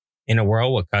In a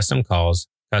world with custom calls,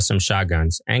 custom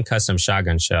shotguns, and custom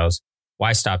shotgun shells,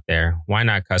 why stop there? Why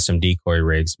not custom decoy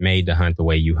rigs made to hunt the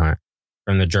way you hunt?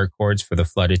 From the jerk cords for the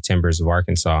flooded timbers of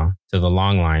Arkansas, to the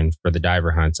long line for the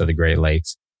diver hunts of the Great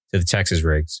Lakes, to the Texas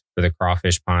rigs for the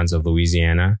crawfish ponds of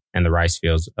Louisiana and the rice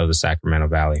fields of the Sacramento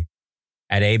Valley.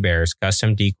 At A-Bear's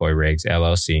Custom Decoy Rigs,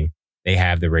 LLC, they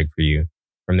have the rig for you.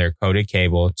 From their coated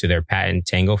cable to their patent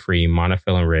Tanglefree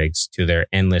monofilament rigs to their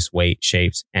endless weight,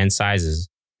 shapes, and sizes,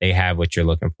 they have what you're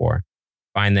looking for.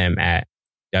 Find them at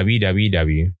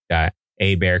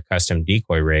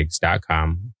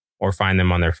www.abearcustomdecoyrigs.com or find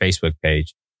them on their Facebook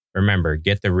page. Remember,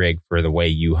 get the rig for the way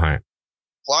you hunt.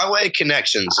 Flyway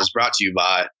Connections is brought to you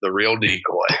by The Real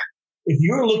Decoy. If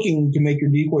you're looking to make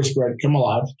your decoy spread come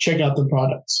alive, check out the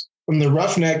products. From the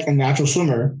Roughneck and Natural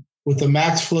Swimmer with the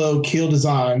Max Flow keel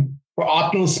design for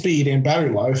optimal speed and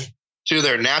battery life, to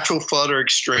their Natural Flutter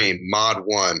Extreme Mod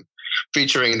 1,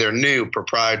 featuring their new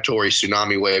proprietary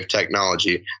tsunami wave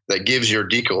technology that gives your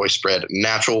decoy spread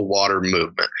natural water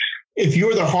movement. If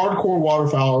you're the hardcore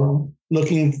waterfowler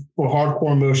looking for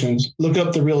hardcore emotions, look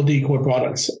up the Real Decoy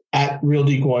products at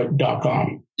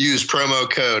realdecoy.com. Use promo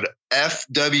code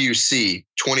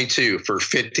FWC22 for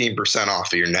 15%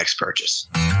 off of your next purchase.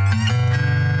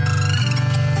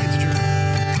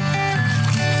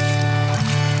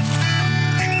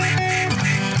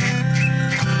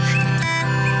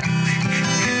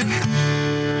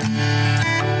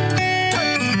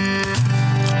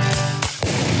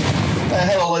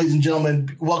 Ladies and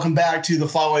gentlemen, welcome back to the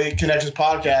Flyway Connections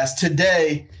podcast.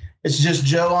 Today, it's just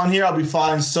Joe on here. I'll be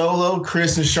flying solo.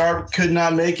 Chris and Sharp could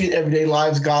not make it. Everyday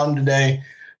Live's got him today.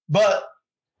 But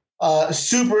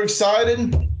super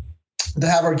excited to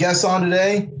have our guests on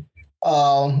today.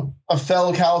 A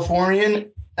fellow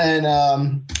Californian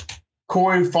and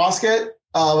Corey Foskett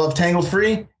of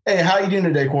Tanglefree. Hey, how you doing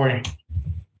today, Corey?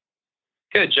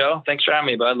 Good, Joe. Thanks for having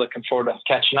me, bud. Looking forward to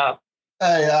catching up.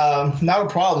 Hey, not a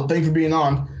problem. Thanks for being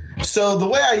on. So the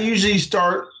way I usually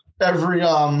start every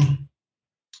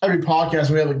podcast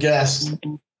when we have a guest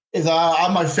is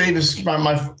my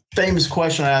famous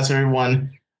question I ask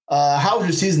everyone. How was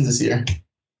your season this year?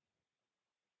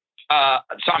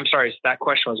 So I'm sorry. That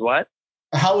question was what?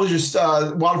 How was your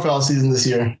waterfowl season this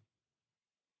year?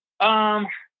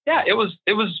 Yeah, it was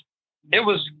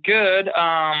good.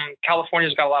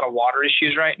 California's got a lot of water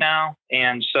issues right now,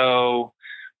 and so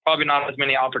probably not as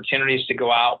many opportunities to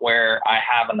go out where I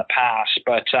have in the past,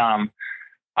 but I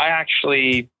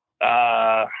actually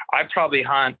I probably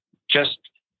hunt just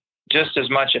as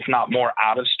much, if not more,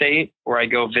 out of state, where I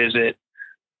go visit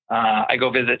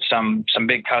some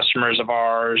big customers of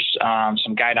ours,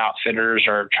 some guide outfitters,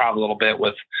 or travel a little bit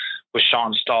with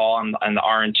Sean Stahl and the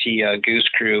R&T Goose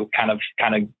Crew, kind of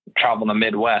travel in the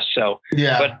Midwest. So,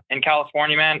 yeah. But in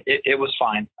California, man, it was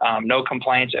fine. No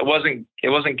complaints. It wasn't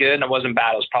good and it wasn't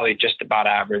bad. It was probably just about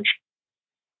average.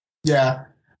 Yeah.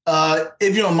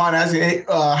 If you don't mind asking,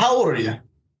 how old are you?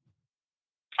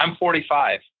 I'm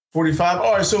 45. 45.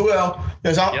 All right. So,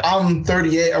 I'm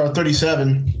 38 or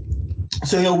 37.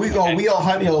 So, we all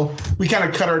hunt, we kind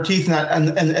of cut our teeth in that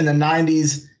in the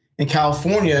 90s in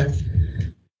California.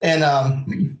 And, a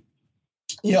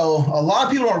lot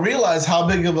of people don't realize how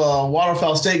big of a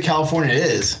waterfowl state California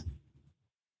is.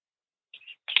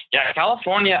 Yeah,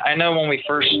 California, I know when we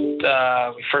first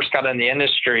got in the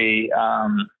industry, a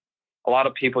lot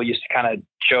of people used to kind of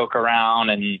joke around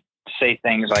and say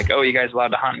things like, "Oh, you guys allowed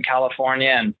to hunt in California?"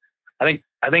 And I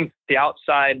think the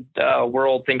outside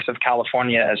world thinks of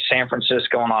California as San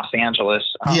Francisco and Los Angeles.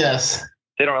 Yes.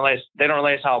 They don't realize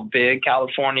how big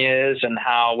California is and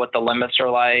what the limits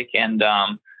are like. And,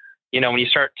 when you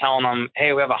start telling them,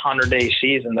 hey, we have 100-day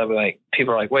season, they'll be like,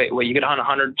 people are like, wait, you could hunt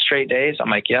 100 straight days? I'm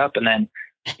like, yep. And then,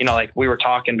 like we were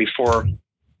talking before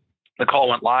the call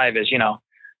went live is, you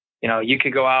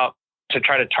could go out to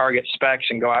try to target specs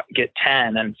and go out and get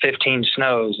 10 and 15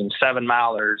 snows and 7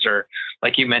 mallards, or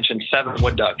like you mentioned, 7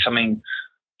 wood ducks. I mean,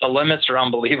 the limits are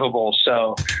unbelievable.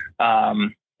 So,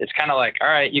 it's kind of like, all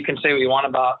right, you can say what you want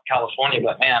about California,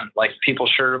 but man, like people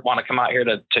sure want to come out here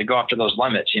to go after those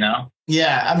limits,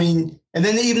 Yeah, I mean, and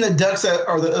then even the ducks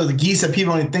or the geese that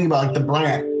people don't even think about, like the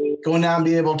brant, going down and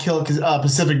be able to kill a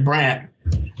Pacific brant.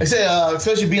 I say,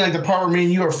 especially being like the part where me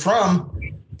and you are from,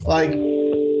 like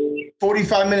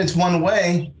 45 minutes one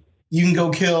way, you can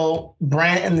go kill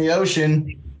brant in the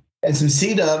ocean and some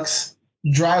sea ducks,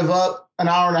 drive up an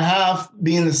hour and a half,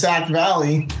 be in the Sac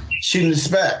Valley, shooting the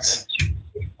specs.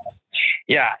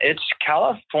 Yeah,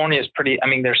 California is pretty, I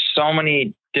mean, there's so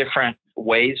many different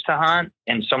ways to hunt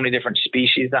and so many different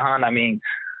species to hunt. I mean,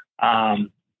 I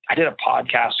did a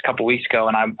podcast a couple weeks ago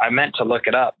and I meant to look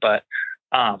it up, but,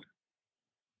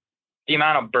 the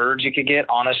amount of birds you could get,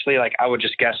 honestly, like I would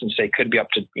just guess and say could be up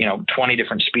to, 20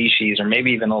 different species or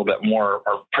maybe even a little bit more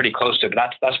or pretty close to it.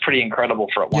 But that's pretty incredible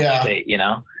for one state,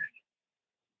 Yeah.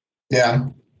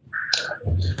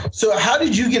 So how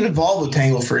did you get involved with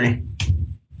Tanglefree?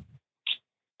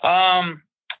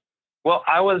 Well,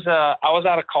 I was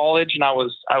out of college and I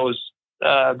was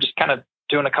just kind of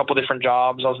doing a couple different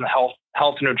jobs. I was in the health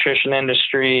and nutrition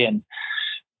industry, and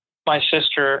my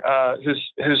sister,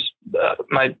 who's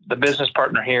the business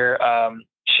partner here,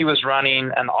 she was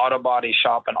running an auto body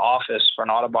shop and office for an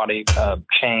auto body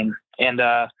chain. And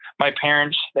my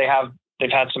parents, they've had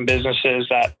some businesses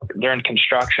that they're in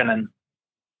construction, and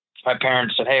my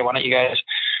parents said, "Hey, why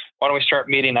don't we start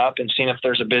meeting up and seeing if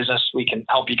there's a business we can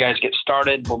help you guys get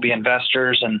started? We'll be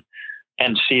investors and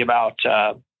see about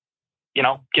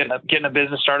getting a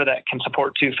business started that can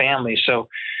support two families." So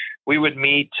we would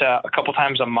meet a couple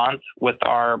times a month with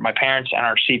my parents and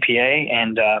our CPA.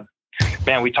 And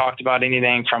man, we talked about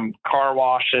anything from car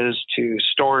washes to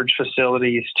storage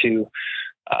facilities to,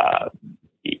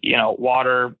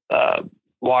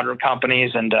 water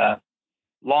companies. And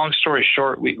long story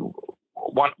short,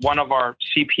 one of our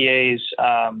CPA's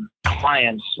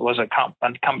clients was a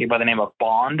company by the name of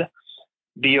Bond,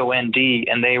 BOND,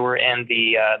 and they were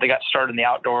they got started in the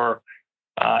outdoor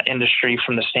industry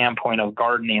from the standpoint of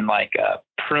gardening, like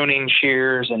pruning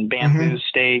shears and bamboo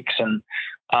stakes. And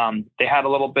they had a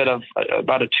little bit of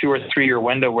about a 2 or 3 year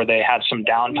window where they had some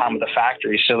downtime with the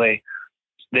factory. So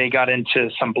they got into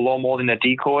some blow molding the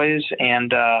decoys,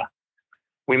 and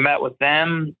we met with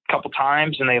them a couple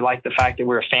times, and they liked the fact that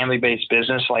we're a family-based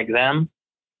business like them.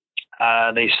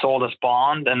 They sold us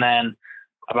Bond. And then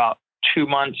about 2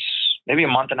 months, maybe a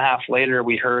month and a half later,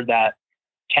 we heard that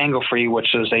Tanglefree,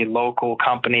 which is a local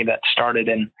company that started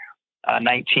in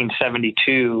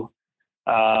 1972,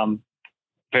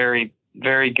 very,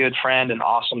 very good friend and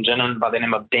awesome gentleman by the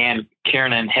name of Dan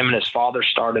Kiernan. Him and his father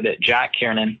started it, Jack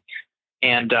Kiernan,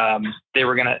 and he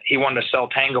wanted to sell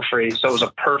Tanglefree. So it was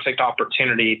a perfect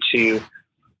opportunity to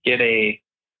get a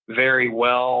very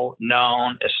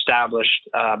well-known, established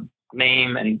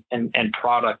name and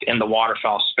product in the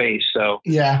waterfowl space. So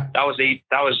that was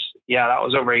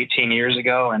over 18 years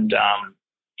ago. And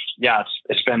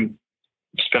it's been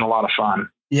a lot of fun.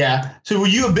 Yeah. So were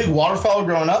you a big waterfowl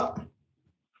growing up?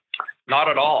 Not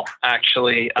at all,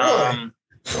 actually. Really?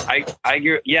 I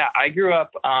grew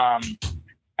up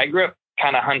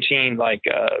kind of hunting like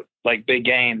big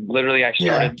game. Literally, I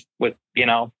started with,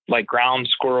 like ground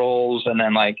squirrels, and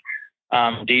then like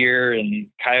deer and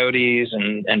coyotes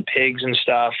and pigs and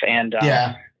stuff. And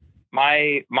I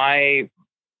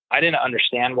didn't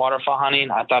understand waterfowl hunting.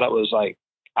 I thought it was like,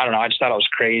 I don't know. I just thought it was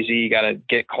crazy. You got to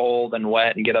get cold and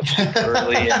wet and get up super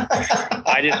early. And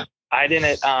I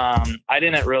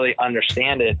didn't really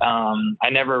understand it. I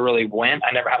never really went.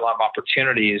 I never had a lot of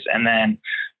opportunities. And then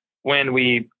when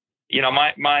we,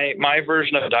 my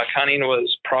version of duck hunting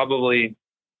was probably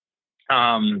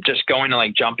just going to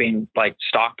like jumping like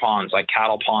stock ponds, like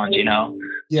cattle ponds, So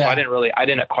I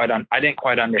didn't quite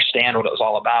understand what it was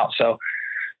all about. So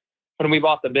when we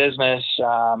bought the business,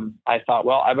 I thought,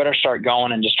 well, I better start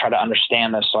going and just try to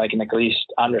understand this so I can at least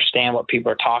understand what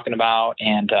people are talking about.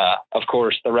 And of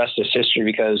course, the rest is history,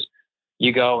 because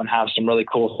you go and have some really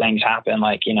cool things happen,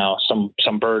 like,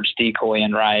 some birds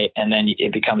decoying right, and then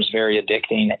it becomes very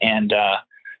addicting. And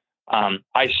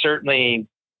I certainly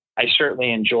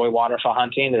enjoy waterfowl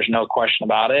hunting. There's no question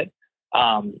about it.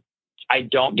 I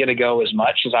don't get to go as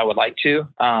much as I would like to.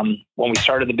 When we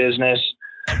started the business,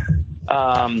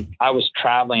 I was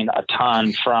traveling a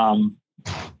ton from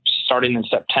starting in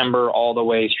September all the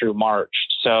way through March.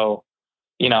 So,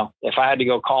 if I had to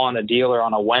go call on a dealer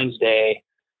on a Wednesday,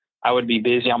 I would be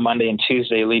busy on Monday and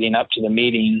Tuesday leading up to the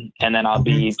meeting. And then I'll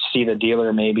see the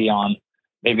dealer maybe on,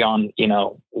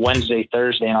 Wednesday,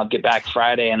 Thursday, and I'll get back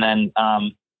Friday. And then,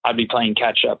 I'd be playing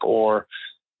catch up, or,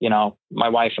 my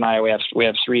wife and I, we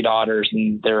have 3 daughters,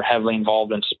 and they're heavily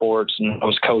involved in sports, and I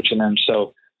was coaching them.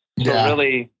 So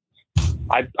really,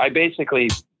 I basically,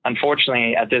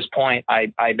 unfortunately, at this point,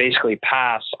 I basically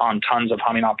pass on tons of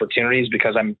hunting opportunities,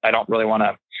 because I don't really want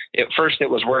to. At first, it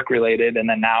was work related, and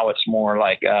then now it's more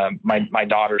like my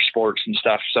daughter's sports and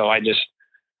stuff. So I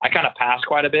kind of pass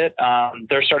quite a bit.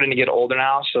 They're starting to get older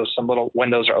now, so some little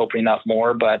windows are opening up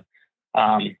more. But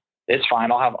it's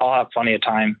fine. I'll have plenty of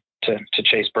time to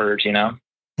chase birds.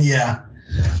 Yeah.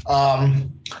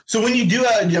 So when you do,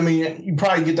 you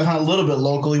probably get to hunt a little bit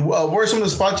locally. Where are some of the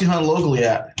spots you hunt locally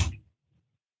at?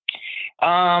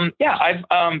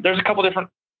 There's a couple different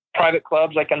private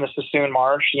clubs, like in the Sassoon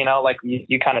Marsh, like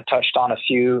you kind of touched on a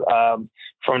few,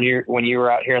 from when you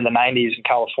were out here in the 90s in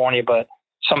California, but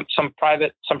some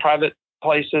private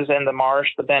places in the marsh,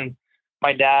 but then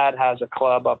my dad has a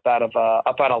club up out of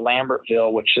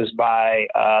Lambertville, which is by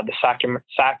the Sac Game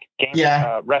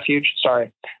Refuge.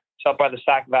 Sorry, it's up by the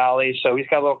Sac Valley. So he's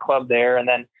got a little club there, and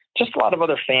then just a lot of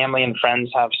other family and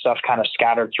friends have stuff kind of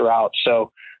scattered throughout.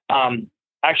 So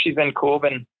actually been cool.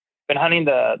 Been hunting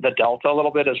the Delta a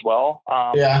little bit as well.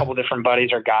 A couple different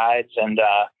buddies are guides, and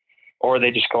or they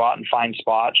just go out and find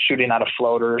spots, shooting out of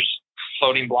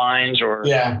floating blinds, or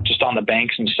just on the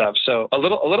banks and stuff. So a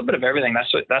little bit of everything.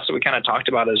 That's what we kind of talked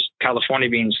about, as California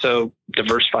being so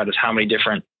diversified, as how many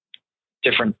different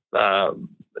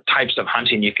types of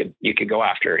hunting you could go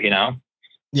after, you know?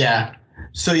 Yeah.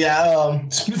 So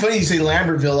it's funny you say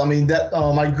Lambertville. I mean, that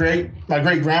my great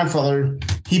grandfather,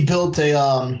 he built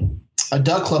a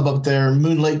duck club up there,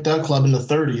 Moon Lake Duck Club, in the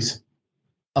 30s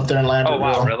up there in Lambertville. Oh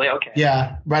wow, really? Okay.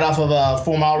 Yeah, right off of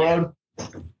 4 Mile Road.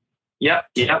 Yep.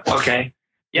 Okay.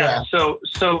 Yeah. So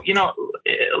you know,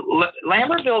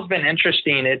 Lambertville's been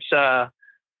interesting. It's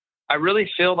I really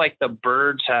feel like the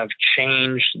birds have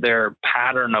changed their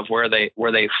pattern of where they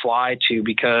fly to,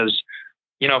 because,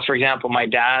 you know, for example, my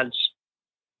dad's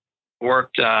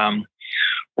worked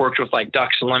with like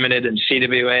Ducks Unlimited and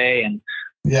CWA,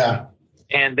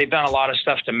 and they've done a lot of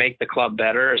stuff to make the club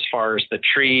better, as far as the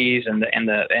trees and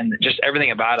just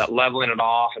everything about it, leveling it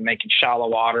off and making shallow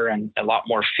water and a lot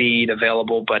more feed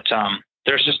available. But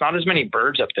there's just not as many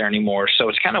birds up there anymore. So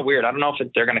it's kind of weird. I don't know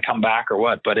if they're going to come back or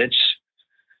what, but it's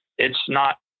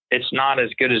not as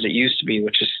good as it used to be,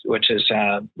 which is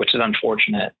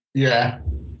unfortunate. Yeah.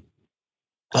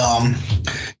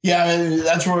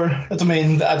 That's where, I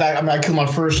mean, I killed my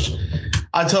first,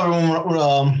 I tell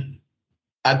everyone,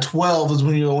 at 12 is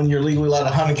when you're legally allowed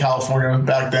to hunt in California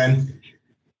back then.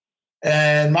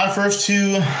 And my first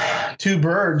two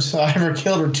birds I ever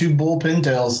killed were 2 bull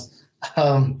pintails.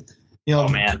 You know, oh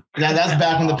man, that's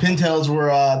back when the pintails were,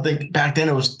 I think back then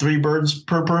it was 3 birds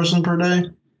per person per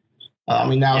day. I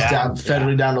mean, now it's down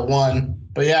federally down to 1.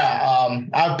 But I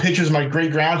have pictures of my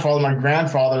great grandfather, my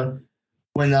grandfather,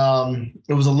 when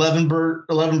it was 11 bird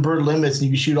limits and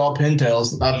you could shoot all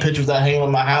pintails. I have pictures of that hanging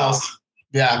on my house.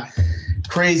 Yeah.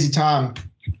 Crazy time.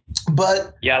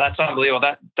 But yeah, that's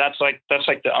unbelievable. That's like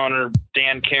the owner,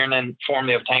 Dan Kiernan,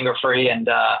 formerly of Tanglefree, and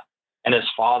his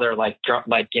father, like,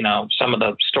 you know, some of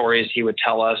the stories he would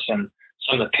tell us, and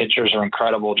some of the pictures are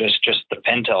incredible. Just the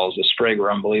pintails, the sprig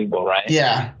were unbelievable, right?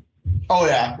 Yeah. Oh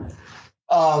yeah.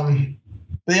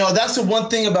 But, you know, that's the one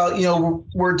thing about, you know,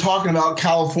 we're talking about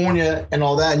California and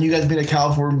all that, and you guys being a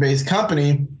California-based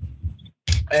company,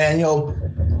 and, you know,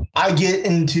 I'm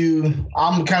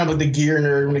kind of like the gear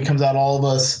nerd when it comes out, all of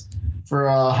us, for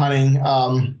hunting.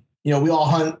 You know, we all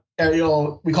hunt, you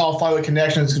know, we call it Flyway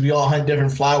Connections because we all hunt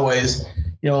different flyways.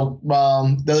 You know,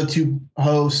 the other 2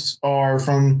 hosts are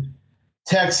from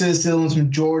Texas, the other one's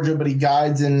from Georgia, but he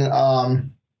guides in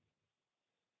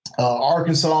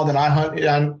Arkansas. Then I hunt.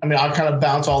 I mean, I kind of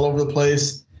bounce all over the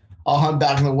place. I'll hunt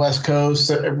back on the West Coast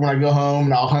when I go home,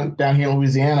 and I'll hunt down here in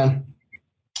Louisiana.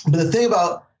 But the thing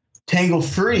about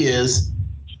Tanglefree is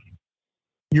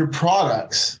your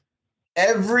products.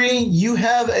 You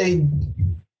have a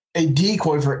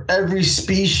decoy for every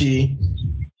species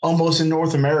almost in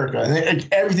North America, and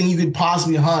everything you could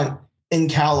possibly hunt in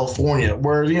California.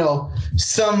 Where, you know,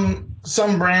 some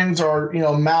brands are, you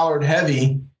know, mallard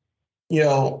heavy, you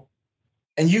know,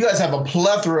 and you guys have a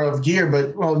plethora of gear,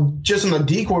 but, well, just on the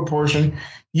decoy portion,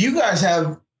 you guys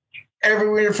have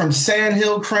everywhere from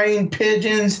sandhill crane,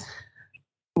 pigeons,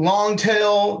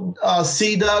 longtail,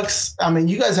 sea ducks. I mean,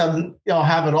 you guys have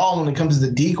it all when it comes to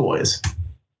the decoys.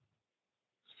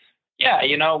 Yeah,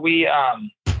 you know, we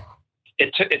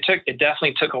it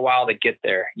definitely took a while to get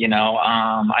there. You know,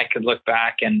 I could look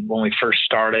back and when we first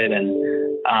started and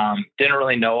didn't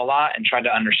really know a lot, and tried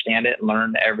to understand it and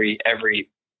learn every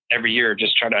year,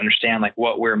 just try to understand like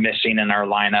what we're missing in our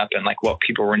lineup and like what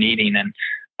people were needing. And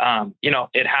you know,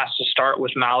 it has to start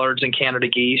with mallards and Canada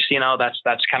geese. You know, that's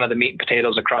kind of the meat and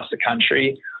potatoes across the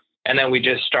country. And then we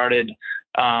just started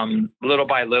little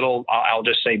by little, I'll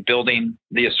just say, building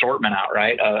the assortment out,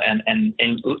 right? And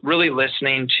really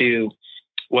listening to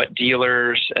what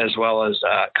dealers as well as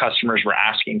customers were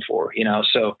asking for, you know.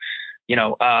 So, you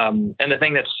know, and the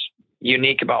thing that's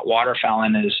unique about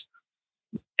waterfowling is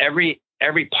every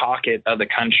pocket of the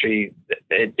country,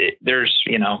 there's,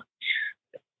 you know,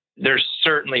 there's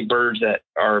certainly birds that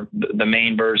are the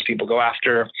main birds people go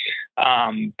after.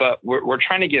 But we're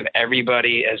trying to give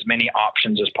everybody as many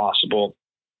options as possible.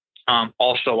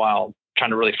 Also while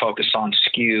trying to really focus on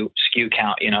SKU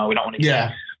count. You know, we don't want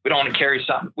to carry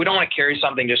something. We don't want to carry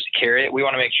something just to carry it. We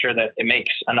want to make sure that it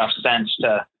makes enough sense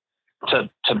to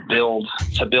build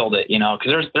it,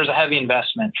 because there's a heavy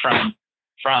investment from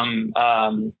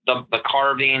the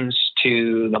carvings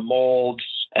to the molds,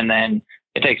 and then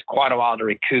it takes quite a while to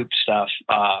recoup stuff.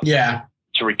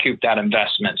 To recoup that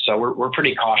investment. So we're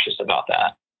pretty cautious about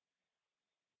that.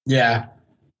 Yeah.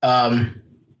 So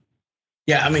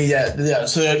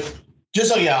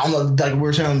just on the, like we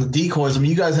were saying on the decoys, I mean,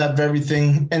 you guys have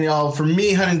everything. And, for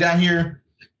me hunting down here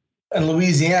in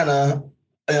Louisiana,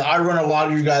 I run a lot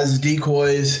of your guys'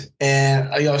 decoys, and,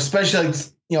 especially like,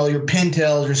 your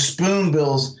pintails, your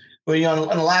spoonbills. But, in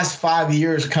the last 5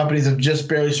 years, companies have just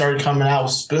barely started coming out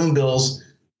with spoonbills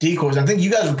decoys. I think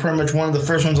you guys were pretty much one of the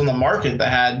first ones on the market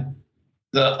that had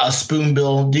a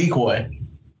spoonbill decoy.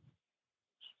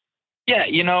 Yeah,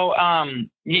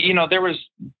 there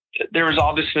was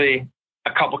obviously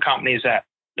a couple companies that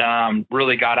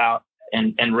really got out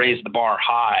and raised the bar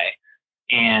high,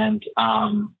 and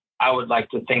I would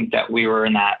like to think that we were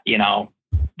in that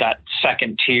that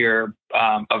second tier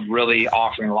of really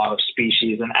offering a lot of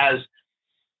species. And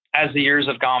as the years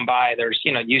have gone by, there's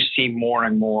you see more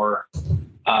and more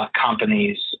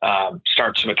companies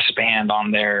start to expand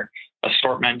on their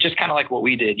assortment, just kind of like what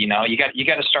we did. You got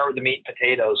to start with the meat and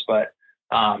potatoes, but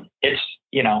it's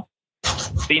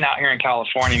being out here in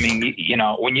California. I mean,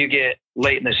 when you get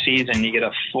late in the season, you get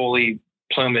a fully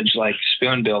plumage like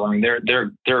spoonbill. I mean,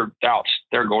 they're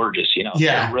gorgeous.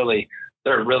 Yeah,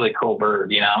 they're a really cool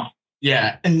bird.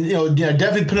 Yeah, and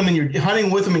definitely put them in your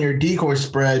hunting with them in your decoy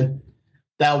spread.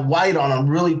 That white on them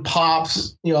really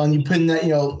pops, and you put in that,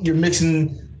 you're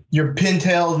mixing your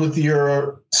pintails with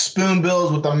your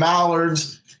spoonbills with the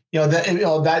mallards,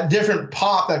 that different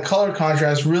pop, that color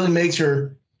contrast really makes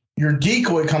your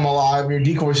decoy come alive, your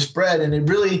decoy spread, and it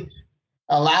really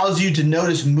allows you to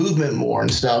notice movement more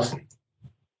and stuff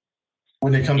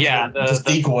when it comes to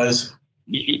decoys.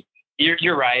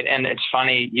 You're right, and it's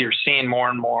funny. You're seeing more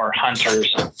and more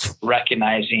hunters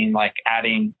recognizing, like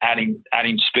adding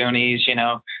spoonies,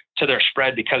 to their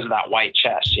spread because of that white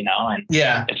chest, and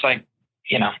it's like,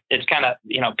 it's kind of,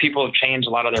 people have changed a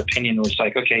lot of their opinion. It's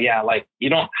like, okay, yeah, like you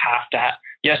don't have to.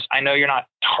 Yes, I know you're not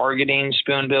targeting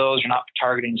spoonbills, you're not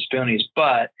targeting spoonies,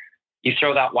 but you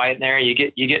throw that white in there, you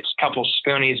get a couple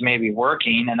spoonies maybe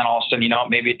working, and then all of a sudden,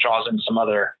 maybe it draws in some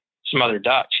other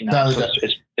ducks, So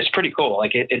it's pretty cool.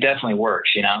 Like it definitely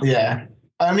works, Yeah.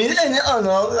 I mean, and I don't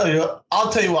know.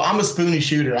 I'll tell you what, I'm a spoony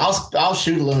shooter. I'll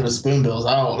shoot a limit of spoonbills.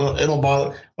 It'll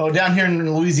bother. Well, down here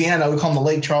in Louisiana, we call them the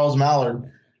Lake Charles mallard.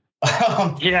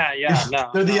 No,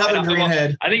 they're the other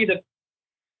greenhead. I think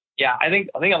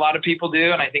I think a lot of people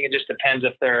do, and I think it just depends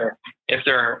if they're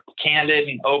candid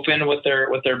and open with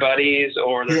their buddies,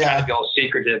 or they're trying to be all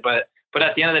secretive. But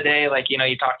at the end of the day, like you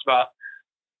talked about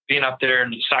being up there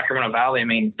in the Sacramento Valley. I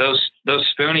mean, those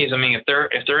spoonies. I mean, if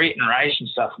they're eating rice and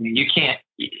stuff, I mean, you can't.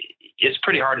 It's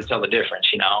pretty hard to tell the difference,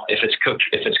 if it's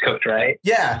cooked right.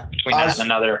 Yeah, between that and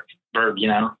another bird,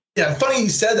 Yeah, funny you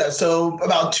said that. So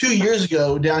about 2 years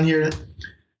ago, down here,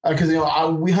 because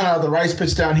we hunt out of the rice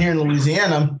pits down here in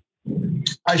Louisiana.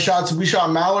 We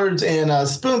shot mallards and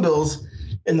spoonbills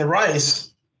in the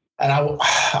rice, and I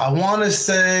want to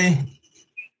say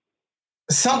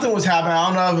something was happening. I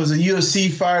don't know if it was a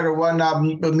UFC fight or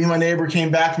whatnot, but me and my neighbor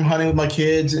came back from hunting with my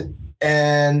kids,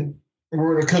 and we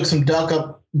were going to cook some duck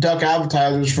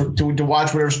appetizers to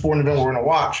watch whatever sporting event we're going to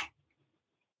watch.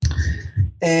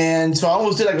 And so I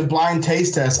almost did like a blind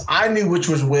taste test. I knew which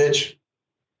was which.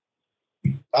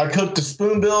 I cooked the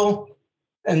spoonbill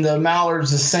and the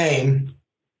mallards the same.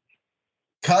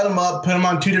 Cut them up, put them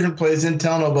on two different plates, didn't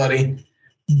tell nobody.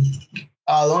 The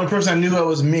only person I knew it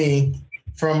was me.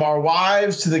 From our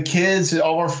wives to the kids to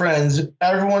all our friends,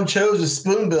 everyone chose a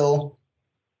spoonbill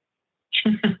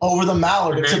over the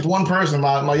mallard, except one person.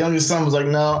 My youngest son was like,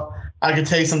 "No, I could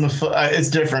taste something. It's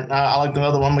different. I like the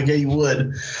other one." I'm like, "Yeah, you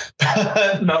would."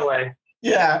 No way.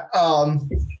 Yeah.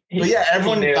 But yeah,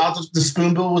 everyone thought the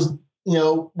spoonbill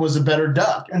was a better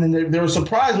duck, and then they were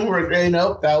surprised when we were like, "Hey,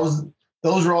 no,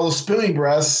 those were all the spoony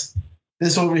breasts.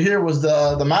 This over here was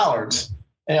the mallards."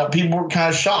 And people were kind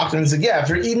of shocked, and it's like, yeah, if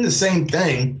they're eating the same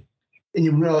thing,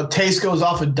 and taste goes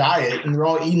off a diet, and they're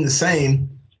all eating the same,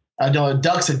 a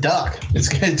duck's a duck.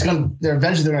 Eventually they're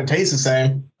gonna taste the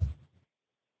same.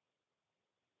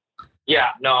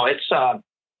 Yeah, no, it's all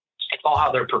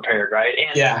how they're prepared, right?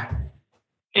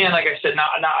 And like I said, now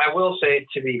I will say,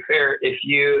 to be fair, if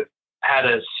you had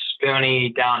a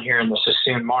spoonie down here in the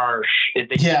Sassoon Marsh, they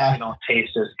don't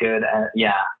taste as good.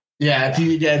 If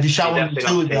you shot one with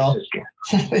Tule Bell,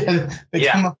 they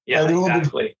come up, they're a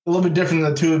little bit different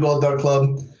than the Tule Bell Duck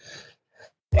Club.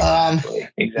 Exactly.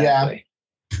 Yeah.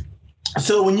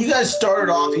 So when you guys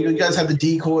started off, you guys had the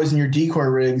decoys and your decoy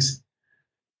rigs.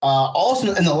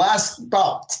 Also, in the last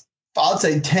about, I'd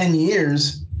say 10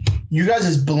 years, you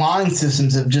guys' blind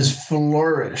systems have just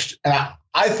flourished. And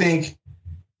I think,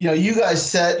 you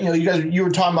guys you were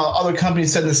talking about other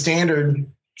companies setting the standard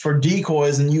for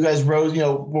decoys, and you guys rose,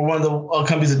 were one of the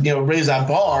companies that, raised that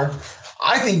bar.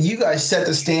 I think you guys set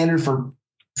the standard for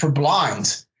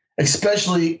blinds,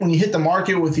 especially when you hit the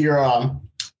market with your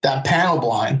that panel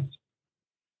blind.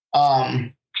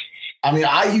 I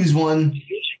use one.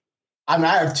 I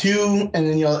have two, and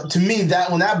then to me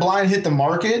that when that blind hit the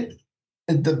market,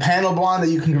 the panel blind that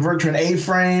you can convert to an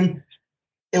A-frame,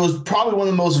 it was probably one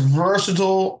of the most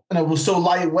versatile, and it was so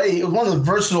lightweight. It was one of the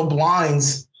versatile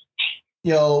blinds, I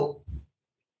would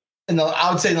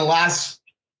say in the last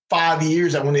 5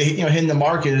 years that when they hit the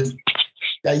market,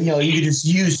 that you could just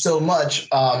use so much.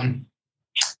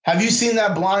 Have you seen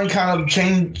that blind kind of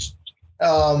change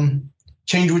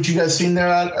what you guys seen there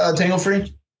at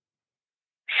Tanglefree?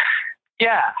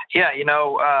 Yeah.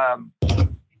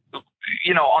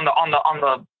 On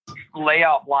the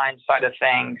layout blind side of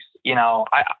things,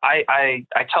 I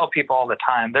tell people all the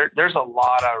time, there's a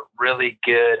lot of really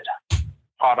good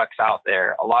products out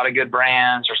there, a lot of good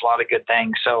brands. There's a lot of good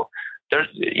things. So there's,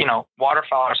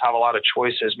 waterfowlers have a lot of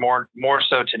choices, more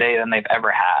so today than they've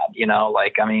ever had.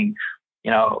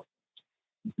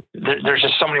 There's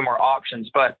just so many more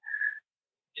options. But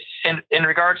in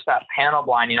regards to that panel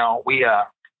blind,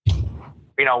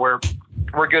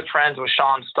 we're good friends with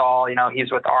Sean Stahl.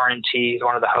 He's with RNT. He's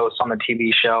one of the hosts on the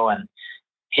TV show. And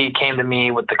he came to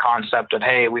me with the concept of,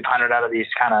 hey, we've hunted out of these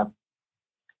kind of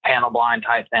panel blind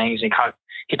type things. And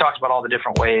he talks about all the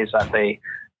different ways that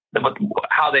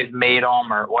how they've made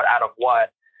them or what out of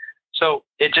what. So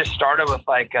it just started with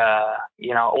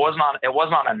it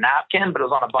wasn't on a napkin, but it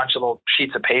was on a bunch of little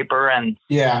sheets of paper. And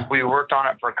we worked on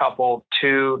it for a couple,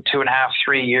 2.5,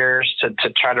 3 years to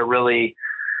try to really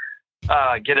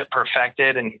get it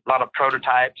perfected, and a lot of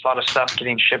prototypes, a lot of stuff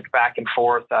getting shipped back and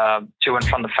forth to and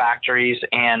from the factories.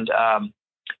 And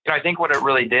I think what it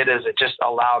really did is it just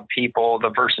allowed people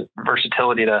the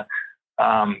versatility to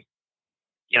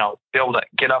be able to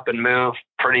get up and move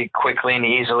pretty quickly and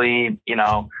easily,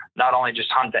 not only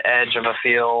just hunt the edge of a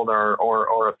field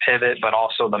or a pivot, but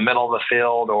also the middle of the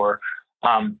field. Or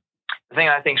the thing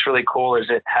I think is really cool is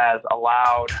it has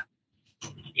allowed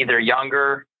either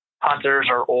younger hunters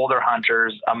or older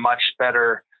hunters a much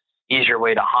better, easier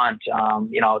way to hunt.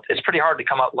 It's pretty hard to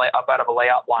come up out of a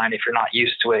layout blind if you're not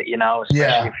used to it,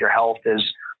 especially if your health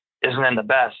isn't in the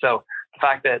best. So the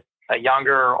fact that a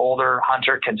younger or older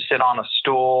hunter can sit on a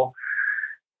stool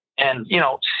and,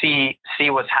 see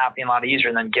what's happening a lot easier,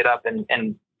 and then get up and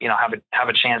have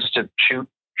a chance to shoot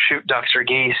ducks or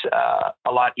geese a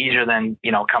lot easier than,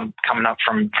 coming up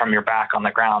from your back on the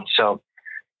ground. So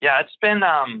yeah, it's been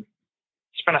a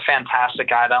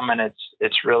fantastic item, and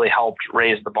it's really helped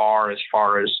raise the bar as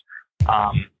far as,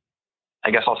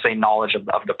 I guess I'll say, knowledge of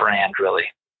the brand, really.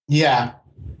 Yeah.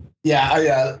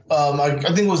 I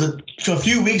think it was a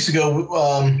few weeks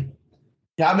ago.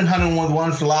 I've been hunting with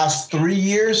one for the last 3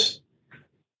 years.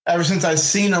 Ever since I've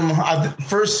seen them,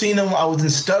 first seen them, I was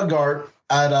in Stuttgart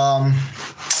at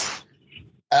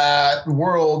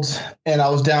Worlds, and I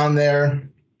was down there,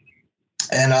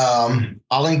 and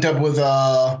I linked up with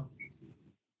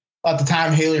at the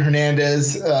time Haley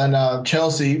Hernandez and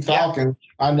Chelsea Falcon.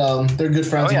 Yeah. I know they're good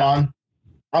friends of mine.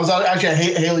 I was actually at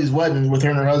Haley's wedding with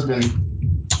her and her husband,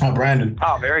 Brandon.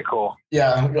 Oh, very cool.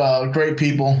 Yeah, great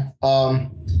people.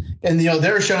 And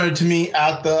they were showing it to me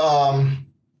at the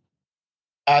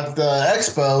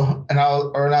expo, and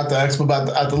not the expo, but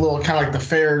at the little kind of like the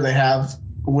fair they have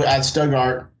at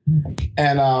Stuttgart.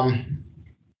 And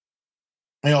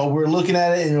we're looking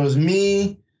at it, and it was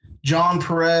me, John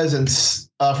Perez, and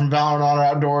from Valorant Honor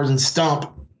Outdoors, and Stump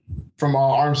from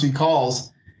RMC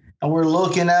Calls, and we're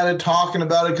looking at it, talking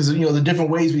about it, because the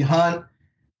different ways we hunt,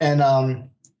 and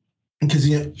because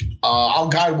I'll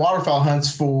guide waterfowl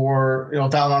hunts for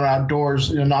Valorant Honor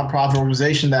Outdoors, nonprofit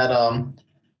organization that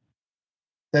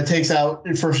takes out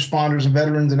first responders and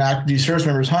veterans and active duty service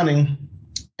members hunting,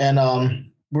 and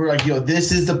we're like,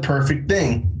 this is the perfect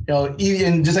thing,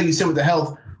 even just like you said with the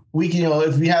health. We can,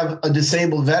 if we have a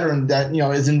disabled veteran that,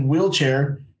 is in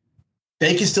wheelchair,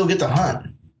 they can still get to hunt.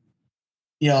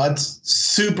 It's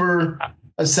super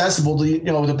accessible to,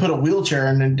 to put a wheelchair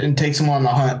in and take someone on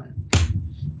a hunt.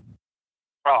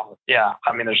 Oh, yeah.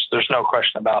 I mean, there's no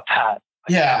question about that.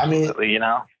 Yeah. Absolutely,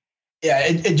 Yeah.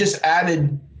 It just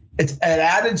added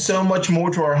so much more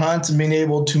to our hunts, and being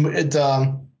able to,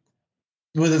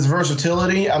 with its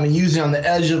versatility, using it on the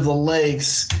edge of the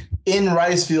lakes, in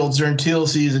rice fields during teal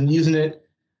season, using it,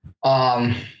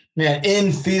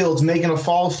 in fields, making a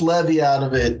false levee out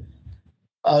of it,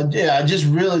 it's a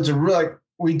real, like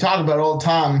we talk about it all the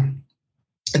time.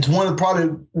 It's probably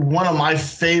one of my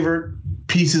favorite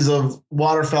pieces of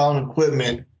waterfowling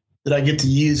equipment that I get to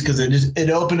use because it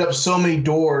opened up so many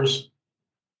doors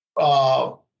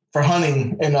for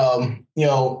hunting and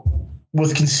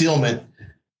with concealment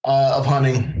of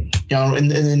hunting,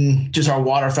 in just our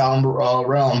waterfowling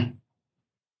realm.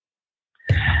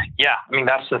 Yeah, I mean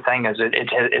that's the thing is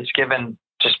it's given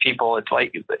just people, it's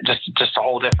like just a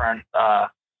whole different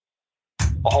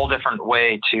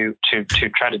way to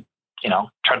try to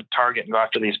target and go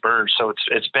after these birds. So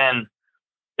it's been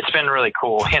really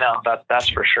cool, that's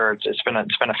for sure. It's been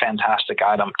a fantastic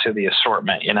item to the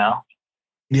assortment,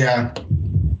 Yeah.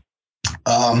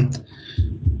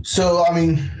 So I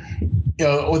mean,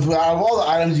 with all the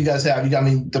items you guys have,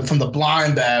 from the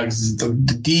blind bags, the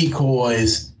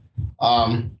decoys.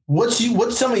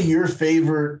 What's some of your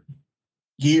favorite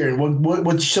gear, and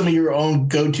what's some of your own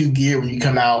go-to gear when you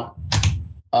come out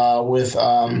with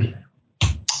when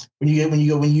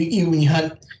you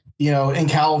hunt, in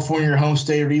California, your home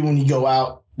state, or even when you go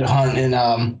out to hunt in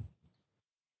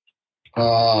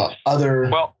other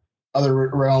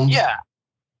realms?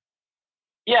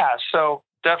 Yeah. So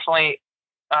definitely,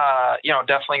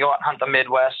 definitely go out and hunt the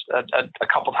Midwest a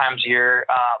couple times a year.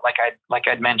 Like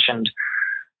I'd mentioned,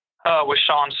 with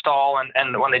Sean Stahl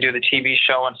and when they do the TV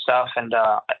show and stuff. And,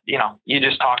 you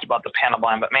just talked about the panel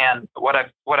blind, but man, what I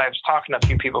was talking to a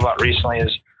few people about recently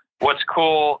is what's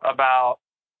cool about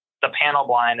the panel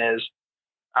blind is,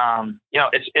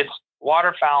 it's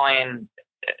waterfowling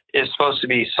is supposed to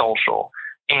be social.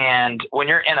 And when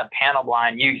you're in a panel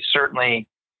blind, you certainly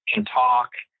can talk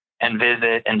and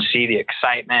visit and see the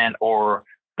excitement or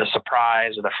the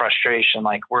surprise or the frustration.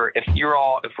 Like if we were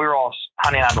all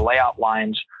hunting on the layout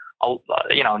lines, 90%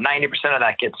 of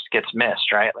that gets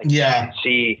missed, right? Like you can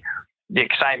see the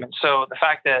excitement. So the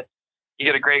fact that you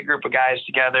get a great group of guys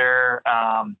together,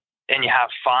 and you have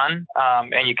fun,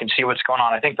 and you can see what's going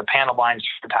on. I think the panel blind is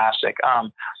fantastic.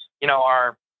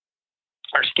 Our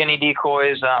skinny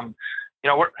decoys, the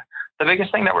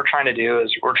biggest thing that we're trying to do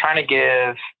is we're trying to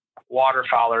give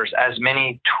waterfowlers as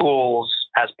many tools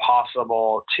as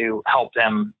possible to help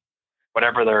them,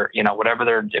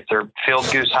 if they're field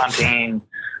goose hunting,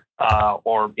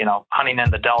 or hunting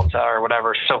in the Delta or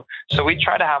whatever. So we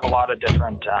try to have a lot of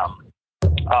different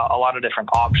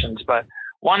options. But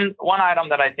one item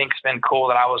that I think's been cool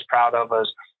that I was proud of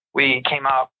is we came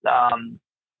out a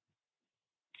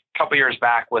couple years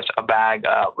back with a bag.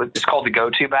 It's called the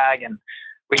Go-To bag, and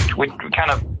we kind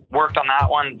of worked on that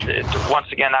one.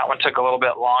 Once again, that one took a little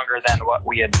bit longer than what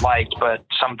we had liked, but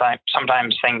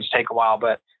sometimes things take a while.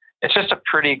 But it's just a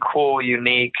pretty cool,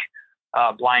 unique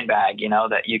blind bag,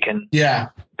 that you can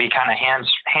be kind of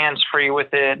hands free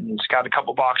with it, and it's got a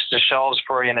couple boxes of shells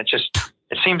for you, and it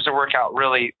seems to work out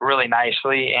really, really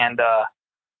nicely. And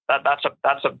that's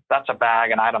a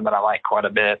bag, an item that I like quite a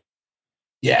bit.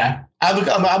 Yeah, I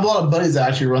have a lot of buddies that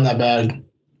actually run that bag.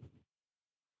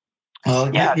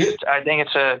 I think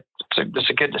it's a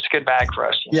good bag for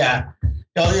us. Yeah,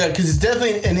 because it's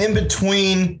definitely an in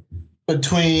between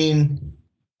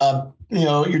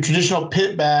your traditional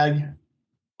pit bag,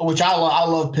 which I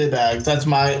love pit bags. That's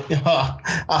my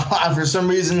for some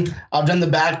reason I've done the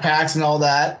backpacks and all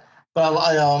that, but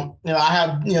I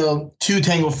have 2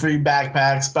 Tanglefree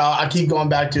backpacks, but I keep going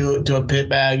back to a pit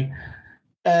bag,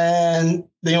 and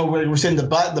we're saying the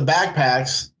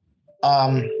backpacks,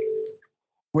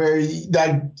 where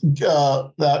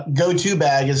the Go-To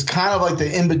bag is kind of like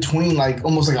the in between, like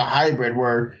almost like a hybrid,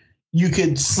 where you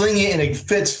could sling it and it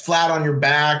fits flat on your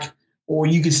back, or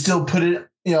you could still put it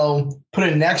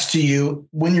next to you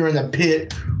when you're in the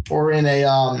pit or in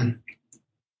a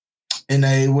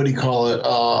what do you call it?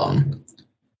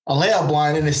 A layout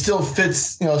blind, and it still fits,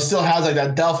 still has like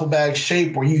that duffel bag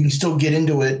shape where you can still get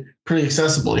into it pretty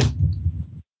accessibly.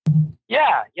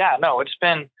 Yeah. No,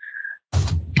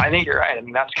 I think you're right. I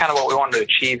mean, that's kind of what we wanted to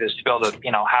achieve, is to be able to,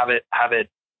 have it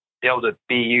be able to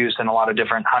be used in a lot of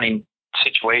different hunting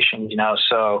situations,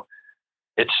 so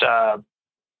it's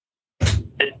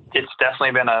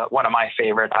definitely been one of my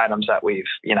favorite items that we've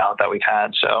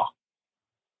had. So.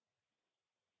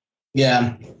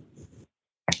 Yeah.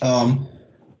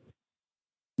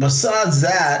 Besides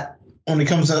that, when it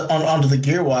comes onto the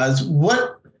gear wise,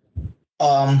 what,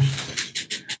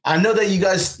 I know that you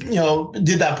guys,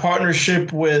 did that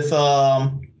partnership with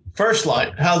First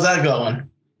Light. How's that going?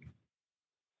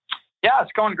 Yeah,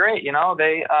 it's going great.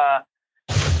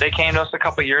 They came to us a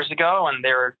couple of years ago, and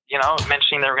they were,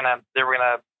 mentioning they were gonna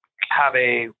have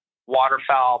a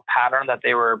waterfowl pattern that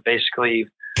they were basically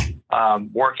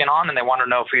working on, and they wanted to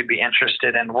know if we'd be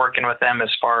interested in working with them as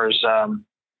far as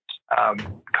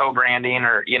co-branding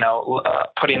or,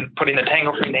 putting the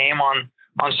Tanglefree name on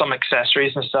some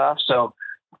accessories and stuff. So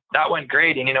that went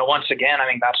great. And, once again, I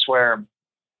mean, that's where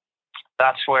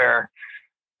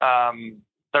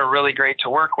they're really great to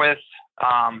work with.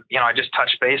 I just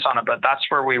touched base on it, but that's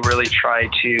where we really try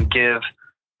to give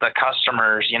the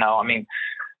customers,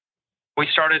 we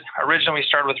started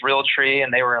with Realtree,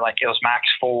 and they were like, it was Max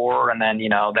 4, and then it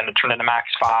turned into Max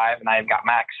 5, and I've got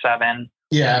Max 7.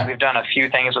 Yeah. We've done a few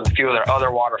things with a few of their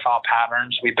other waterfowl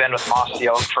patterns. We've been with Mossy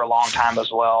Oak for a long time as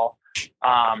well.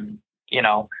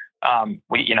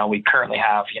 We currently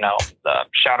have, the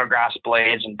Shadowgrass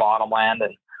blades and Bottomland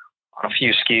and on a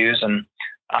few SKUs. And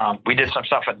we did some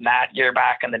stuff with Nat Gear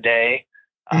back in the day.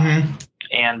 Mm-hmm.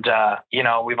 And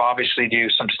we've obviously do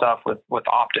some stuff with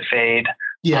Optifade,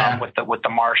 with the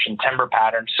marsh and timber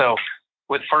pattern. So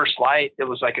with First Light, it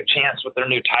was like a chance with their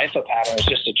new Typha pattern. It was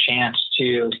just a chance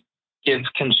to give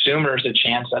consumers a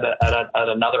chance at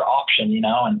another option,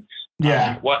 and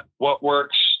what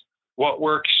works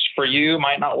for you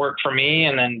might not work for me,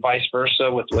 and then vice versa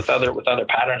with other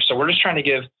patterns. So we're trying to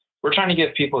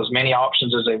give people as many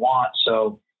options as they want.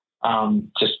 So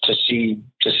just to see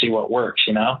what works,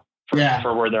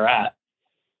 for where they're at.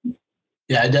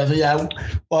 Yeah, definitely. Yeah.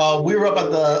 Well, we were up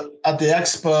at the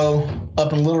expo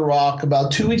up in Little Rock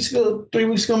about 3 weeks ago,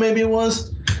 maybe it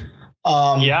was.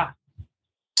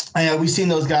 And we seen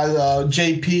those guys,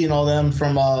 JP and all them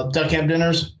from Duck Camp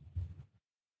Dinners.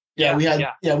 Yeah, we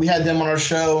had them on our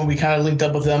show, and we kind of linked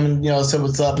up with them and said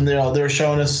what's up, and they were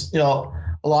showing us a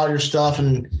lot of your stuff.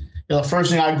 And the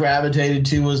first thing I gravitated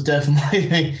to was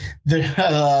definitely they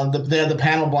had the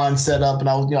panel blind set up, and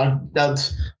I was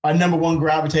that's my number one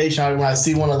gravitation. When I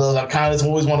see one of those, I kind of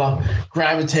always want to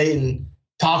gravitate and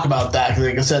talk about that, because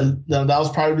like I said, that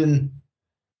was probably been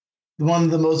one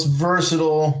of the most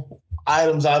versatile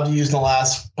items I've used in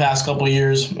the past couple of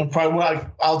years. And probably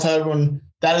I'll tell everyone,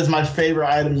 that is my favorite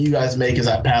item you guys make, is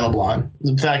that panel blind.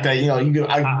 The fact that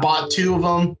I bought 2 of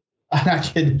them, and I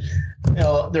could,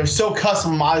 they're so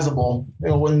customizable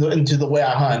into the way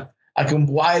I hunt. I can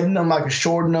widen them, I can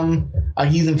shorten them. I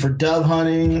use them for dove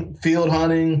hunting, field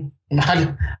hunting.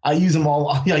 I use them all.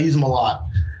 I use them a lot.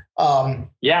 No,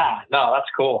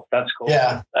 that's cool.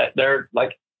 Yeah, they're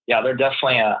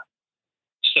definitely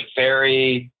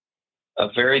a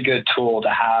very good tool to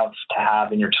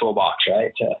have in your toolbox,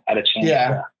 right? To add a chance.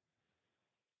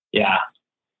 Yeah.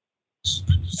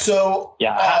 So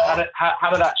how did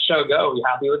that show go? You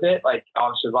happy with it? Like,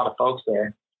 obviously a lot of folks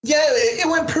there. Yeah, it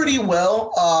went pretty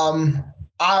well.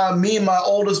 Me and my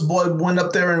oldest boy went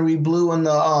up there and we blew in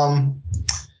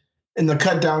the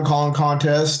cut down calling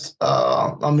contest.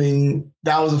 I mean,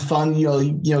 that was a fun,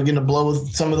 getting to blow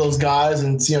with some of those guys,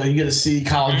 and you get to see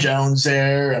Kyle Jones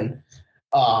there and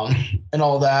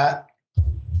all that.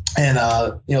 And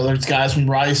there's guys from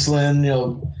Riceland,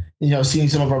 seeing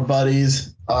some of our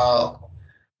buddies,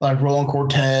 like Roland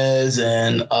Cortez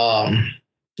and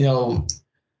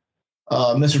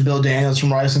Mr. Bill Daniels from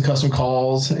Riceland Custom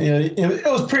Calls. It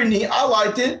was pretty neat. I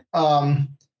liked it.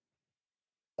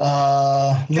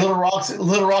 Little Rock's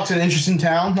an interesting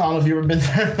town. I don't know if you've ever been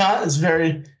there or not. It's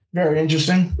very, very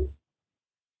interesting.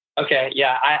 Okay.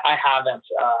 Yeah, I haven't,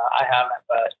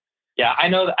 but yeah, I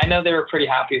know they were pretty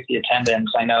happy with the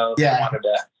attendance. I know they wanted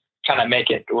to kind of make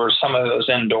it where some of those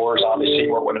indoors, obviously,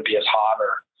 where it wouldn't be as hot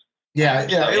or.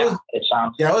 It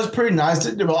was pretty nice.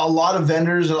 There were a lot of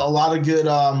vendors, a lot of good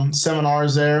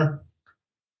seminars there.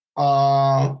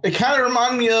 It kind of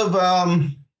reminded me of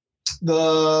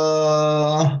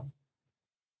the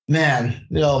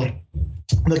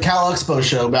Cal Expo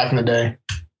show back in the day.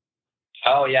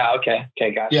 Oh yeah, okay,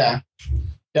 gotcha. Yeah,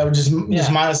 just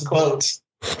minus the boats.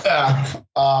 But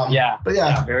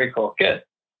very cool. Good.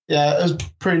 Yeah, it was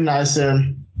pretty nice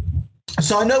there.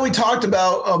 So I know we talked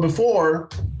about before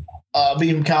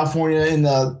being from California in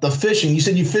the fishing. You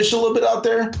said you fish a little bit out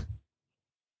there?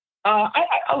 A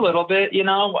little bit,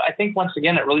 I think once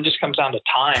again, it really just comes down to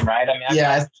time, right? I mean,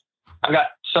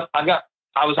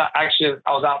 I was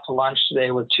out to lunch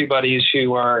today with 2 buddies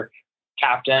who are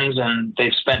captains, and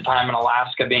they've spent time in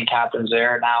Alaska being captains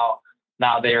there. Now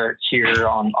they're here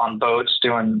on boats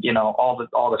doing, all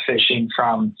the fishing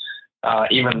from,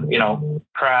 even,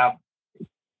 crab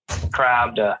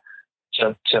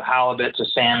to halibut to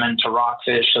salmon to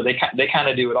rockfish. So they kind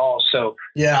of do it all. So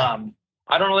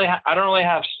I don't really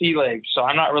have sea legs, so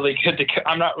I'm not really good to.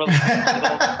 I'm not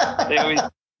really.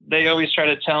 They always try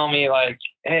to tell me like,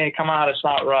 "Hey, come out, it's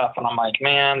not rough," and I'm like,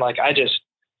 "Man, like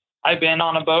I've been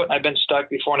on a boat, I've been stuck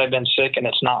before, and I've been sick, and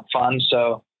it's not fun."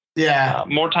 So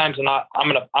more times than not, I'm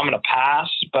gonna pass.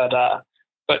 But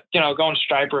but going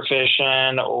striper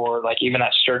fishing or like even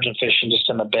that sturgeon fishing just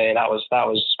in the bay, that was,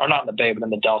 or not in the bay, but in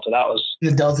the Delta, that was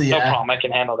the Delta. No problem. I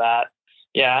can handle that.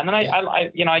 Yeah. And then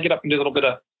I get up and do a little bit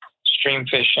of stream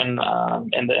fishing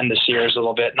in the Sierras a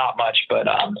little bit, not much, but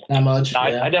not much. No,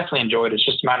 I definitely enjoyed it. It's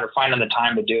just a matter of finding the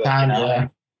time to do it.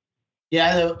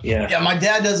 Yeah. My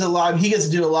dad does it a lot. He gets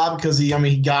to do a lot because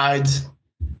he guides.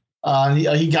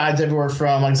 He guides everywhere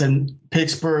from, like I said,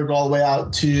 Pittsburgh all the way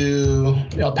out to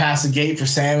past the gate for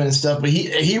salmon and stuff. But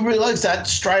he really likes that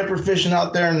striper fishing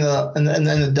out there in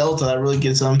the Delta. That really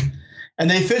gets him. And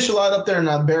they fish a lot up there in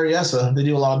Berryessa. They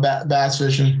do a lot of bass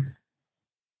fishing.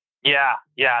 Yeah.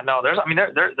 No, there's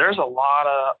a lot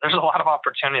of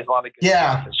opportunities, a lot of good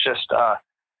stuff. It's just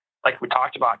like we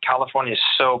talked about, California is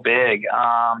so big.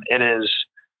 It is.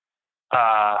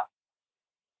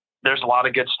 There's a lot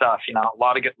of good stuff, a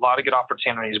lot of good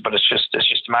opportunities, but it's just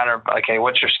a matter of, okay,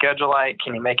 what's your schedule like?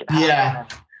 Can you make it happen? Yeah.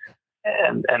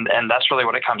 And that's really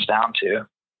what it comes down to.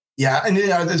 Yeah. And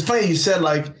it's funny you said,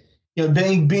 like,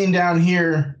 being down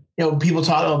here, people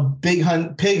talk about pig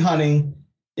hunting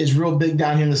is real big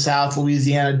down here in the South,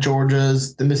 Louisiana,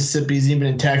 Georgia's, the Mississippi's, even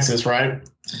in Texas. Right.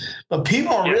 But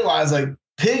people don't realize, like,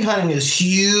 pig hunting is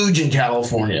huge in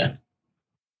California.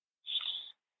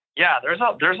 Yeah, there's a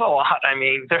lot. I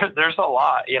mean, there's a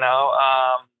lot,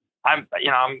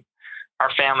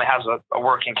 our family has a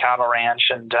working cattle ranch,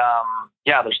 and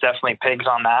there's definitely pigs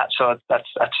on that. So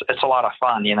it's a lot of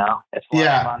fun, It's a lot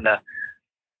of fun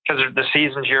because the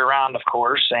season's year round, of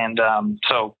course. And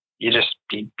so you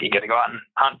get to go out and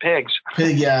hunt pigs.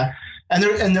 Yeah. And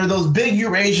they're those big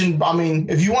Eurasian. I mean,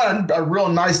 if you want a real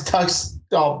nice tusked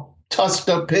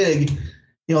up pig,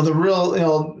 the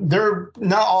real, they're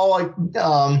not all like,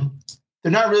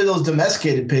 they're not really those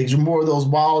domesticated pigs. They're more of those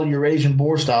wild Eurasian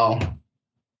boar style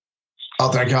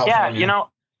out there in California.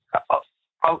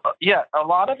 Yeah, a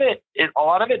lot of it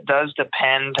does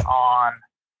depend on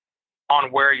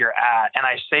where you're at. And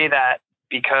I say that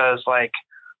because, like,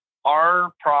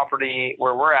 our property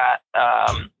where we're at,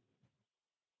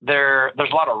 there's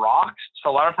a lot of rocks. So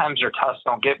a lot of times their tusks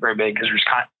don't get very big because there's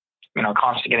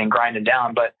constantly getting grinded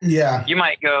down. But you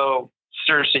might go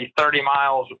seriously 30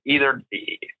 miles either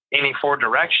any forward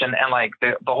direction, and like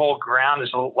the whole ground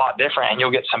is a lot different, and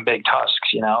you'll get some big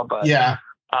tusks, But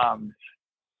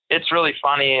it's really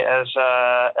funny as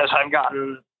I've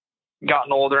gotten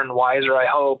older and wiser. I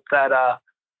hope that a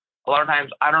lot of times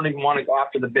I don't even want to go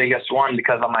after the biggest one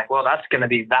because I'm like, well, that's going to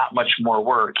be that much more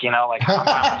work, Like, how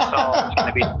am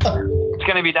I it's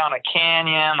going to be down a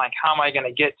canyon. Like, how am I going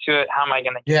to get to it? How am I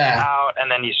going to get out? And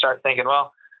then you start thinking,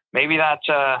 well, maybe that,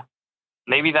 the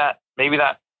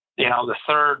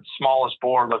third smallest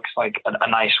boar looks like a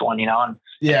nice one, and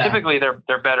typically they're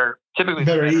better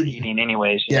eating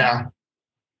anyways. Yeah.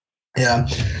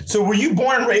 So were you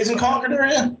born and raised in Concord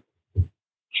area?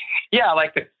 Yeah,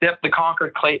 like the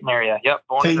Concord Clayton area. Yep,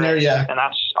 born Clayton area, and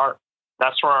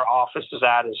that's where our office is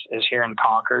at. Is here in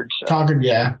Concord. So, Concord,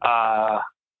 yeah.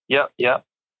 Yep.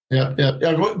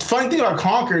 Funny thing about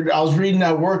Concord, I was reading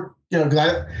at work, because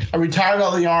I retired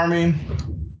out of the Army,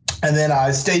 and then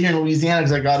I stayed here in Louisiana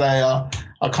because I got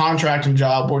a contracting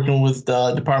job working with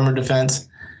the Department of Defense.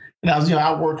 And I was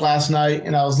at work last night,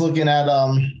 and I was looking at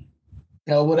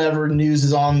whatever news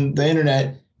is on the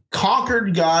internet.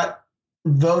 Concord got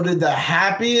voted the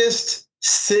happiest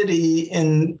city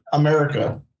in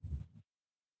America.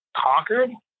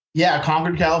 Concord? Yeah,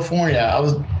 Concord, California. I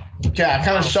was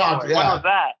kind of shocked. When was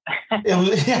that? It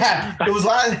was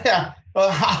like,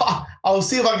 I'll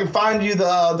see if I can find you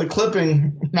the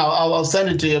clipping. No, I'll send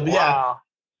it to you. But wow.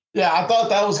 Yeah, I thought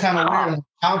that was kind of weird.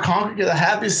 How Concord is the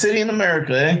happiest city in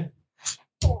America, eh?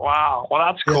 Wow. Well,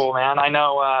 that's cool, man. I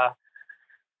know, I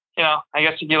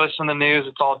guess if you listen to the news,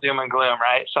 it's all doom and gloom,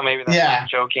 right? So maybe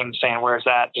that's joking, saying where's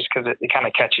that, just because it kind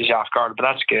of catches you off guard. But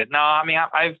that's good. No, I mean,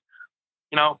 I've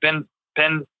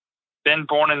been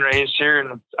born and raised here,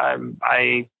 and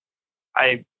I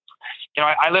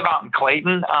live out in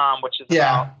Clayton, which is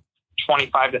about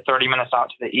 25 to 30 minutes out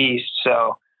to the east.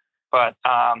 So, but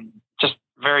just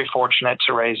very fortunate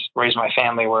to raise my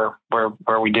family where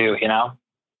we do,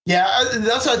 Yeah,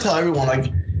 that's what I tell everyone.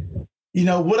 Like,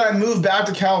 would I move back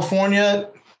to California?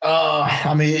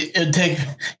 I mean, it'd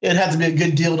have to be a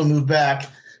good deal to move back.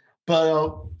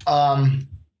 But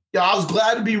I was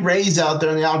glad to be raised out there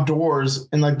in the outdoors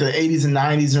in like the 80s and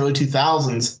 90s and early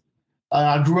 2000s.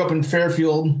 I grew up in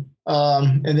Fairfield,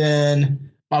 and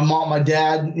then my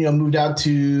dad, moved out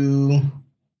to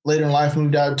later in life,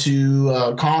 moved out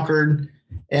to Concord,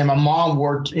 and my mom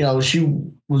worked. She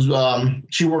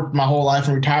worked my whole life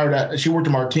and retired. She worked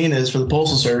at Martinez for the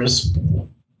Postal Service.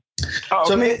 Oh,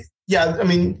 so I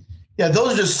mean,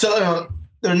 those are just so.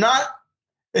 they're not.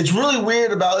 It's really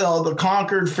weird about the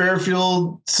Concord,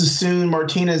 Fairfield, Sassoon,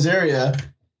 Martinez area.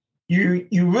 You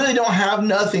really don't have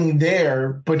nothing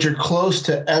there, but you're close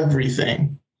to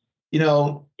everything.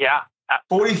 Yeah.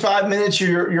 45 minutes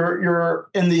you're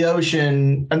in the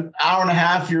ocean. An hour and a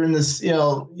half you're in this.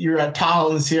 You're at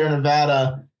Tahoe in the Sierra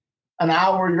Nevada. An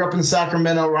hour you're up in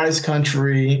Sacramento, Rice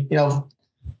Country.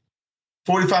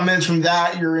 45 minutes from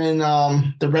that you're in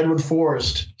the Redwood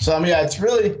Forest. So I mean, yeah, it's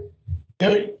really.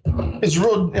 It's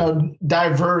real,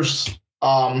 diverse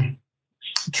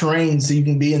terrain, so you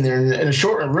can be in there in a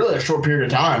short period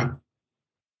of time.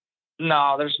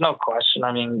 No, there's no question.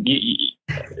 I mean,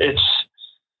 it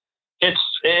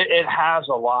has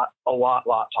a lot to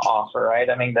offer, right?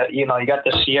 I mean, that you got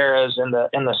the Sierras in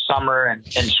the summer and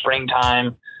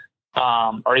springtime,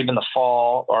 or even the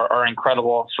fall, are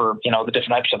incredible for the different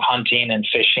types of hunting and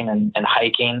fishing and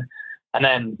hiking. And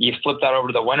then you flip that over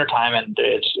to the wintertime and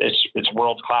it's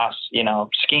world class,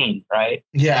 skiing, right?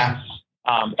 Yeah.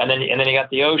 And then you got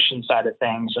the ocean side of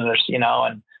things, and there's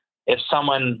and if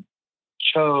someone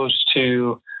chose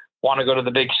to want to go to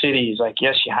the big cities, like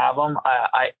yes, you have them.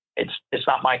 It's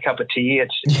not my cup of tea.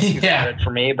 It's yeah.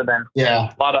 for me, but then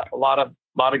yeah, a lot of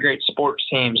great sports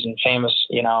teams and famous,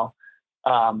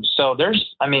 so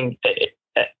there's, I mean,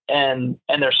 and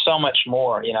there's so much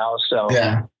more, so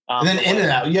yeah. And then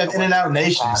In-N-Out, you have In-N-Out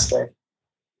Nations.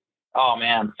 Oh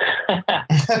man,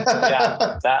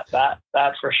 yeah,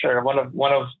 that's for sure. One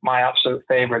of my absolute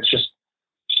favorites. Just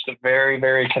a very,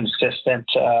 very consistent,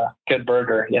 good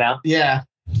burger. Yeah. Yeah.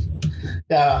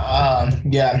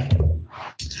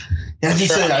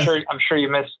 I'm sure you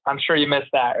miss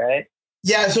that, right?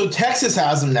 Yeah. So Texas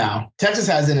has them now. Texas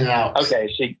has In-N-Out.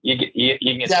 Okay, so you can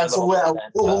get. Yeah. So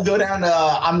we'll go down to.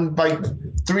 I'm like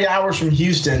 3 hours from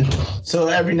Houston, so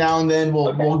every now and then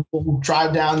we'll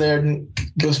drive down there and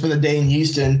go spend the day in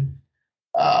Houston.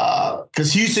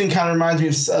 Because Houston kind of reminds me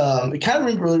of. It kind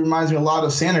of really reminds me a lot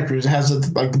of Santa Cruz. It has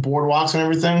like the boardwalks and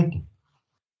everything.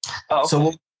 Oh.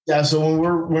 Okay. So when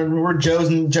we're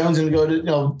jonesing to go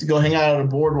to go hang out at a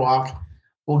boardwalk,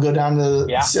 we'll go down to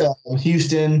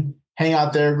Houston, hang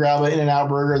out there, grab an In-N-Out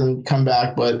burger, then come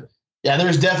back. But yeah,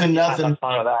 there's definitely nothing.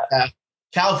 Fun with that.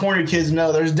 California kids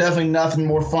know there's definitely nothing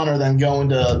more funner than going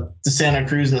to Santa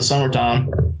Cruz in the summertime.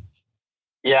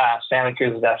 Yeah, Santa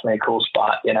Cruz is definitely a cool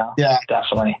spot. Yeah,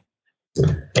 definitely.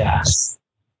 Yeah.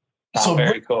 So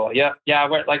very cool. Yeah.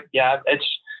 It's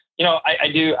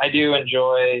I do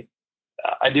enjoy.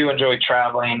 I do enjoy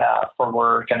traveling for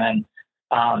work, and then,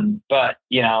 but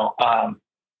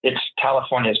it's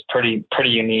California is pretty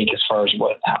unique as far as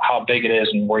how big it is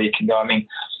and where you can go. I mean,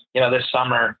 this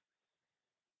summer,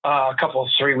 a couple of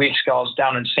 3 weeks ago, I was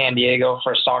down in San Diego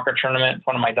for a soccer tournament in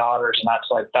front of my daughters, and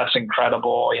that's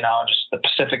incredible. Just the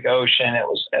Pacific Ocean.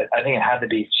 I think it had to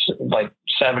be like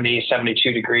 70,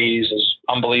 72 degrees. Is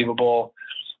unbelievable.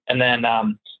 And then,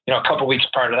 a couple of weeks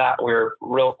prior to that, we were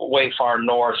way far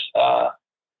north,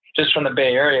 just from the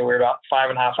Bay Area. We were about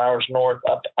 5.5 hours north,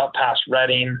 up past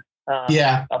Redding, up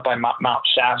by Mount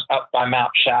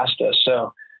Shasta.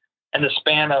 So, in the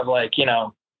span of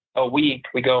a week,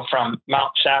 we go from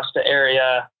Mount Shasta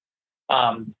area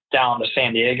down to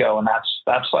San Diego, and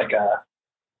that's like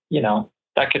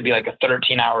that could be like a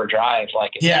 13-hour drive.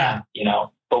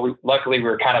 But luckily we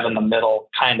were kind of in the middle,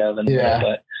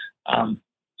 but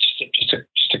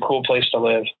just a cool place to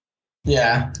live.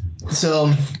 Yeah.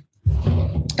 So,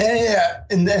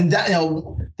 and that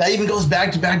that even goes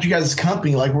back to you guys'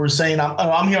 company. Like we're saying,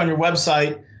 I'm here on your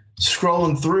website,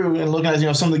 scrolling through and looking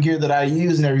at some of the gear that I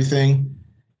use and everything.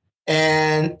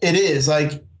 And it is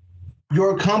like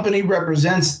your company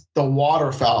represents the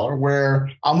waterfowler,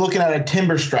 where I'm looking at a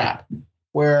timber strap,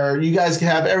 where you guys can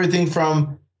have everything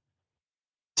from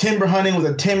timber hunting with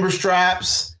the timber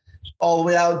straps all the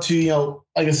way out to,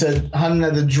 like I said, hunting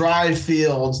at the dry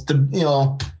fields, the,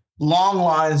 long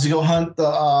lines to go hunt to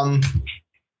go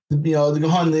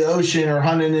hunt in the ocean or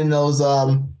hunting in those,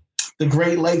 the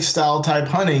Great Lakes style type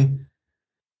hunting.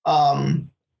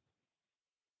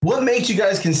 What makes you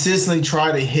guys consistently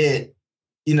try to hit,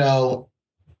 all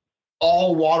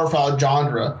waterfowl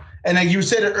genre? And like you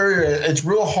said it earlier, it's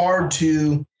real hard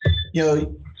to,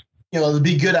 to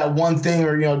be good at one thing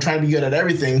or, trying to be good at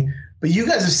everything. But you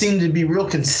guys have seemed to be real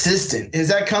consistent. Has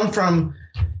that come from,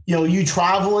 you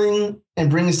traveling and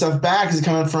bringing stuff back? Is it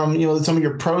coming from, some of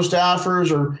your pro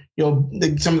staffers or,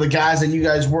 some of the guys that you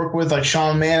guys work with, like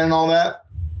Sean Mann and all that?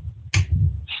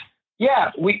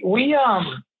 Yeah, we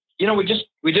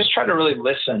just try to really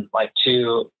listen,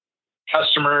 to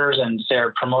customers and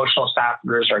their promotional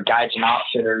staffers or guides and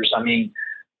outfitters. I mean,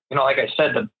 like I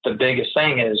said, the biggest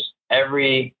thing is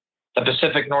every the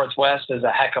Pacific Northwest is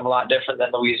a heck of a lot different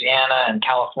than Louisiana, and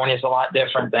California is a lot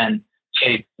different than,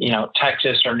 say,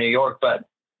 Texas or New York. But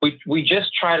we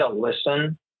just try to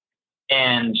listen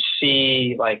and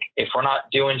see, like, if we're not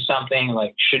doing something,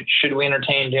 like, should we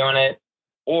entertain doing it?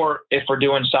 Or if we're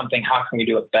doing something, how can we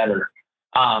do it better?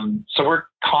 So we're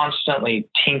constantly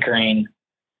tinkering,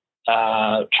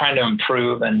 trying to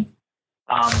improve. And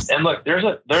look, there's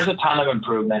a ton of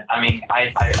improvement. I mean,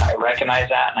 I recognize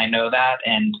that, and I know that.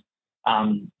 And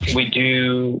we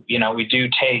do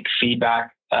take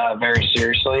feedback very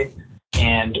seriously,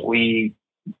 and we're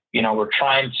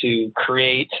trying to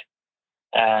create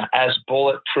as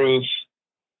bulletproof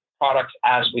products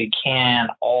as we can,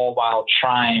 all while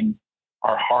trying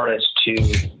our hardest to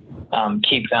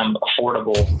keep them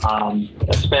affordable.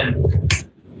 It's been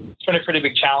a pretty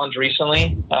big challenge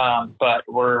recently, but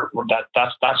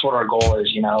that's what our goal is.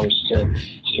 Is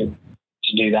to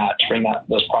do that, to bring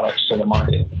those products to the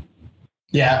market.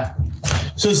 Yeah.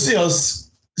 So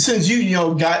since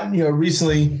you got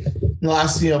recently in the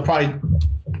last probably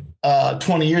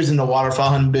 20 years into waterfowl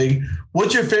hunting big,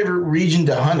 what's your favorite region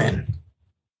to hunt in?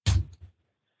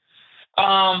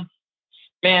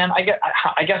 Man, I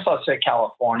guess I'll say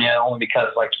California, only because,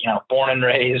 like, born and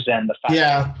raised, and the fact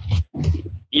that,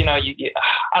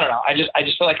 I don't know. I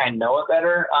just feel like I know it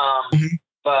better.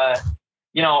 But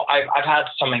I've had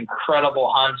some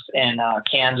incredible hunts in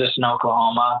Kansas and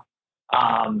Oklahoma,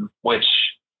 which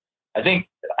I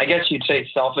guess you'd say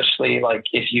selfishly, like,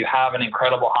 if you have an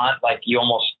incredible hunt, like, you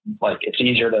almost, like, it's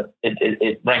easier to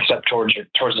it ranks up towards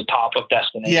the top of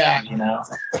destinations. Yeah.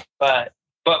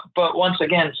 But once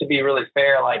again, to be really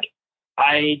fair, like,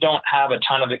 I don't have a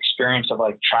ton of experience of,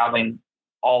 like, traveling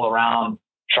all around,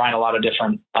 trying a lot of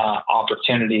different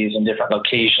opportunities in different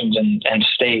locations and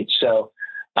states. So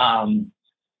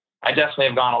I definitely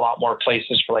have gone a lot more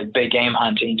places for, like, big game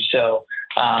hunting. So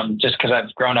just because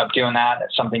I've grown up doing that,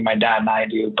 it's something my dad and I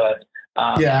do. But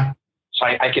so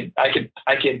I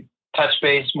could touch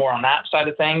base more on that side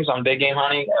of things, on big game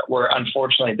hunting, where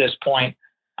unfortunately at this point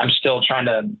I'm still trying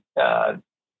to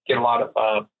get a lot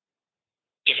of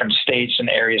different states and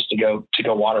areas to go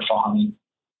waterfowl hunting.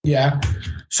 Yeah.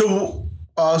 So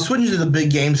switching to the big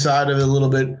game side of it a little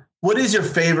bit, what is your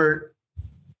favorite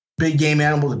big game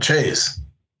animal to chase?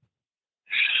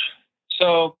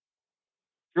 So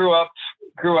grew up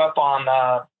on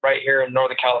right here in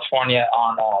Northern California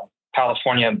on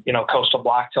California, coastal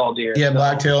blacktail deer. Yeah,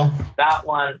 blacktail. That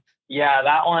one,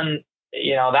 that one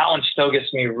still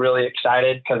gets me really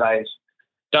excited because I've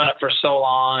done it for so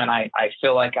long, and I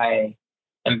feel like I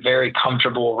am very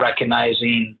comfortable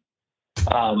recognizing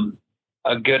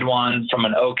a good one from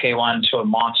an okay one to a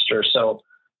monster. So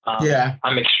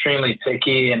I'm extremely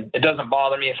picky, and it doesn't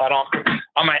bother me if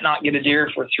I might not get a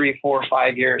deer for 3, 4,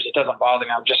 5 years. It doesn't bother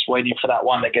me. I'm just waiting for that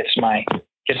one that gets my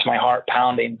heart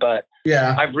pounding. But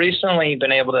I've recently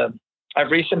been able to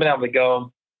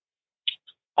go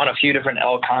on a few different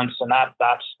elk hunts, and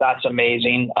that's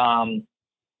amazing.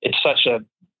 It's such a,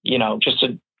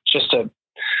 just a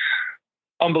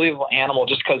unbelievable animal,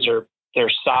 just because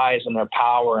their size and their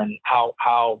power and how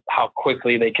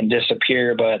quickly they can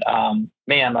disappear. But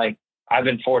man, like, I've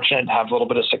been fortunate to have a little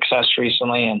bit of success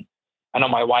recently, and I know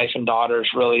my wife and daughters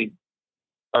really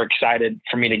are excited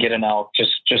for me to get an elk,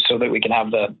 just so that we can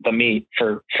have the meat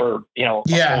for a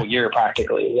whole year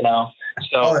practically,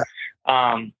 So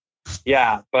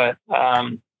but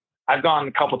I've gone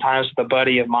a couple times with a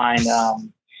buddy of mine,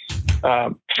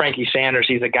 Frankie Sanders.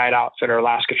 He's a guide outfitter,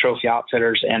 Alaska Trophy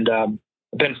Outfitters, and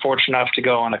been fortunate enough to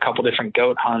go on a couple different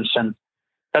goat hunts, and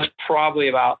that's probably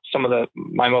about some of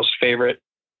my most favorite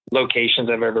locations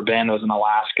I've ever been was in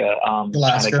Alaska. Trying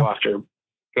to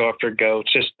go after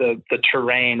goats. Just the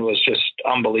terrain was just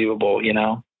unbelievable,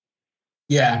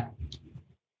 Yeah,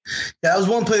 that was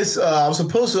one place I was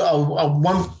supposed to. At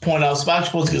one point, I was actually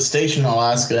supposed to get stationed in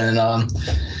Alaska, and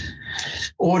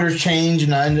orders changed,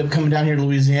 and I ended up coming down here to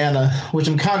Louisiana, which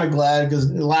I'm kind of glad, because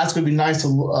Alaska would be nice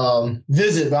to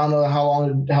visit, but I don't know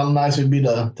how nice it would be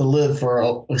to live for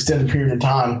an extended period of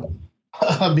time,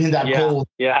 being that cold.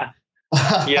 Yeah,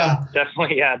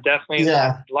 definitely. Yeah,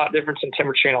 a lot difference in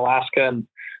temperature in Alaska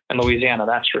and Louisiana,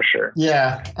 that's for sure.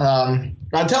 Yeah,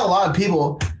 I tell a lot of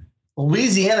people,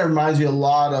 Louisiana reminds me a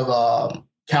lot of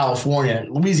California.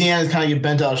 Louisiana's kind of get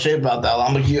bent out of shape about that.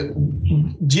 I'm like,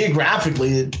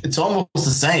 geographically, it's almost the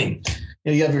same.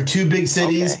 You have your two big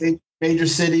cities, major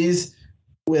cities,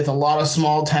 with a lot of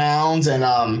small towns, and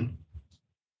then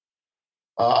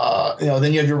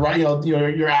you have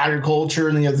your agriculture,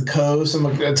 and then you have the coast. I'm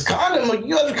like, it's kind of like,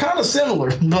 you guys are kind of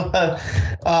similar, but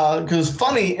because it's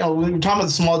funny, when we're talking about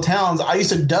the small towns, I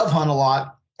used to dove hunt a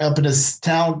lot up in this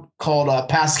town called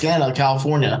Pascana,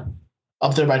 California,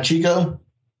 up there by Chico.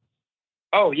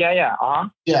 Oh, yeah.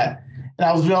 Yeah. And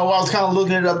I was kind of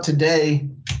looking it up today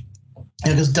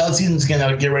because duck season's going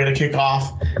to get ready to kick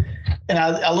off. And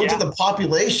I looked at the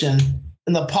population,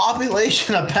 and the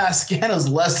population of Pascana is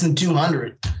less than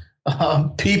 200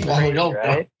 people.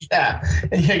 Right? Yeah.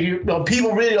 And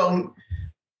people really don't,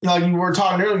 like you were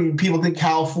talking earlier, people think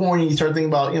California, you start thinking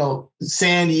about,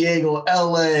 San Diego,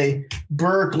 LA,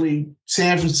 Berkeley,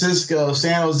 San Francisco,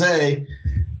 San Jose.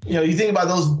 You think about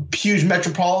those huge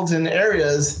metropolitan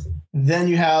areas, then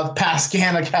you have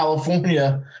Pascana,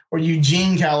 California, or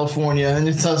Eugene, California. And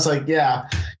it's just like,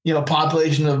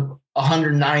 population of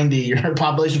 190 or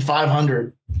population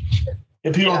 500.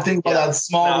 If people think about that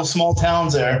small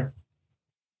towns there.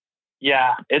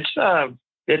 Yeah,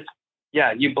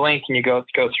 you blink and you go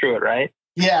through it, right?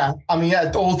 Yeah,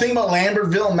 Well, think about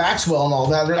Lambertville and Maxwell and all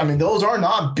that. Those are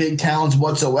not big towns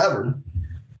whatsoever.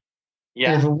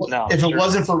 Yeah, if it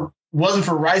wasn't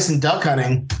for rice and duck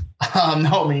hunting,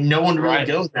 no one would really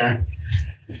go there.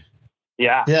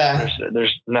 Yeah.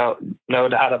 There's no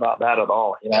doubt about that at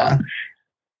all. Yeah,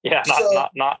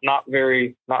 not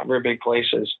very big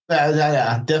places.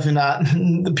 Yeah, definitely not.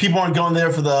 The people aren't going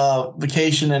there for the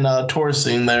vacation and tourist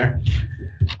scene there.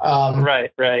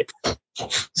 Right.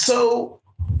 So,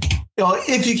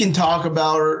 if you can talk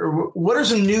about, or what are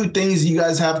some new things you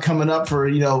guys have coming up for,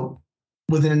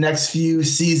 within the next few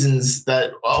seasons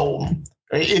that,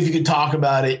 if you could talk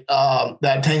about it,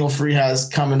 that Tanglefree has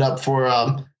coming up for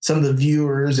some of the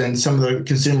viewers and some of the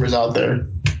consumers out there?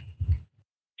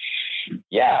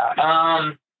 Yeah.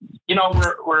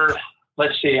 We're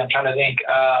let's see, I'm trying to think.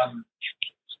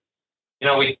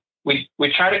 We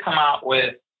try to come out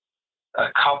with a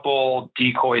couple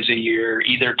decoys a year,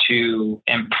 either to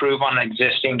improve on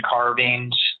existing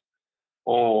carvings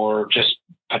or just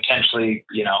potentially,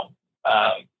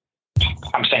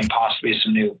 I'm saying possibly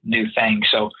some new things.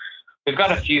 So we've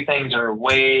got a few things that are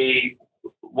way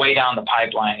down the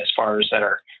pipeline as far as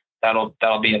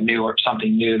that'll be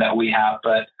something new that we have.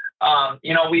 But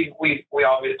we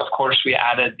always, of course, we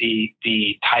added the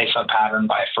Typha pattern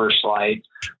by First Light.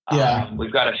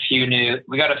 We've got a few new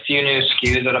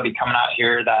SKUs that'll be coming out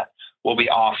here that we'll be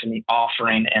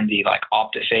offering in the like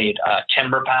Optifade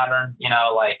timber pattern.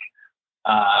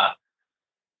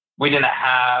 We didn't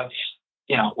have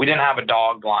a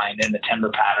dog blind in the timber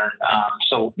pattern.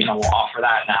 So we'll offer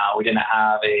that now. We didn't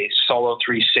have a Solo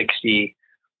 360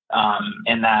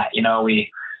 in that.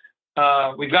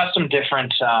 We've got some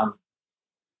different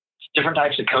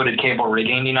types of coated cable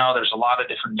rigging. There's a lot of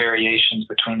different variations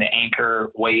between the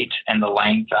anchor weight and the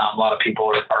length. A lot of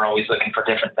people are always looking for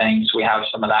different things. We have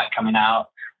some of that coming out.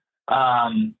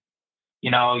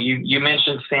 You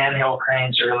mentioned sandhill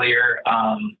cranes earlier.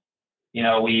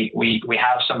 We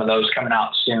have some of those coming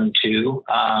out soon too.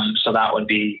 So that would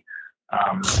be,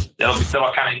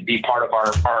 that'll kind of be part of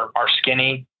our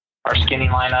skinny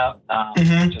lineup.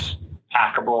 Just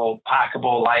packable,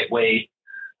 lightweight.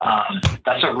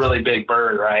 That's a really big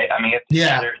bird, right?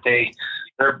 They're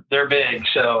big.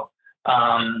 So,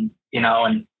 and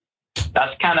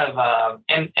that's kind of,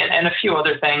 and a few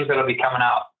other things that'll be coming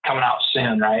out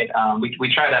soon, right?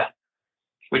 We try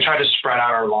to spread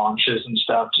out our launches and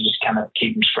stuff to just kind of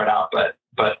keep them spread out,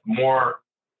 but more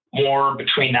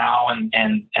between now and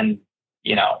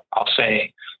I'll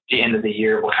say the end of the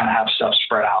year, we'll kind of have stuff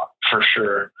spread out for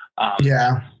sure.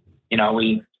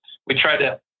 We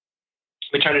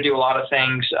try to do a lot of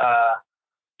things.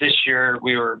 This year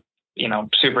we were,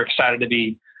 super excited to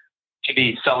be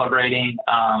celebrating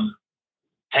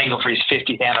Tanglefree's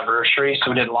 50th anniversary.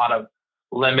 So we did a lot of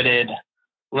limited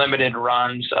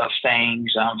runs of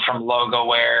things, from logo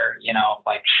wear,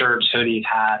 like shirts, hoodies,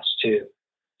 hats, to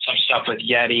some stuff with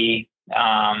Yeti,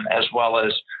 as well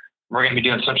as we're going to be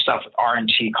doing some stuff with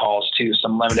R&T calls too,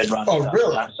 some limited runs. Oh, stuff.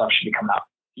 really? That stuff should be coming out.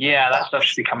 Yeah, that stuff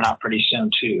should be coming out pretty soon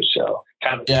too. So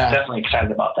definitely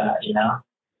excited about that,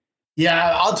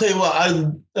 Yeah, I'll tell you what,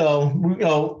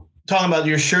 talking about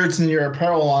your shirts and your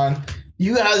apparel line,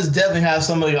 you guys definitely have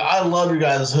somebody. I love your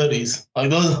guys' hoodies. Like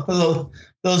those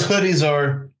hoodies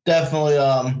are definitely,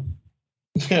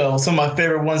 some of my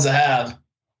favorite ones to have.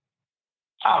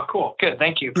 Oh, cool. Good.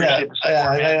 Thank you. Appreciate the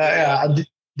support. Yeah.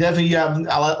 Definitely.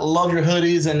 I love your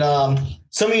hoodies and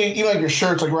some of you, even like your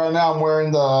shirts. Like right now, I'm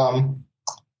wearing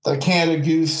the Canada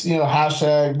Goose,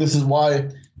 hashtag. This is why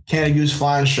Canada Goose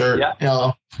flying shirt.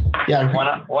 Yeah. One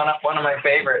of my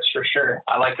favorites for sure.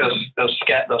 I like those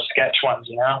sketch ones.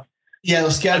 Yeah,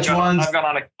 those sketch ones. I've got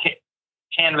on a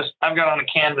canvas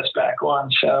back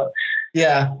one. So.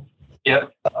 Yeah.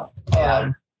 Yep.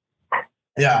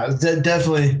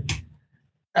 Definitely.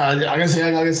 Like I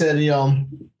said,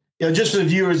 just for the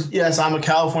viewers, yes, I'm a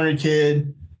California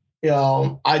kid.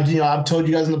 I've told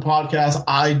you guys in the podcast,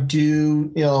 I do,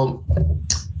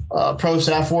 pro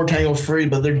staff for Tanglefree,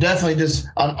 but they're definitely just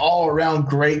an all around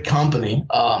great company.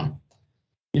 And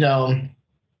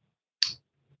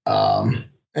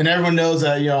everyone knows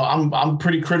that, I'm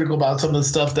pretty critical about some of the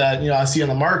stuff that, I see on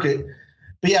the market.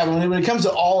 But yeah, when it comes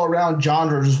to all around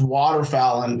genre, just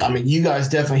waterfowl, and I mean, you guys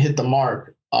definitely hit the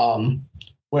mark.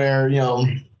 Where,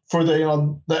 for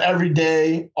the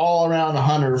everyday all around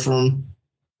hunter, from,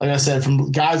 like I said, from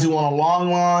guys who want a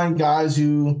long line, guys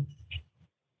who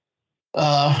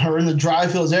are in the dry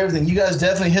fields, everything, you guys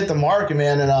definitely hit the market,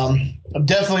 man. And I'm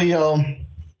definitely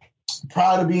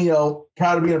proud to be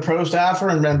a pro staffer,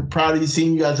 and I'm proud of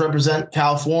seeing you guys represent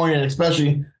California, and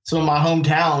especially some of my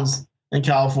hometowns in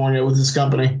California with this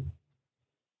company.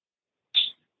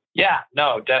 Yeah,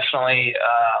 no, definitely.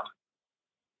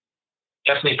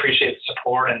 Definitely appreciate the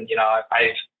support, and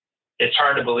it's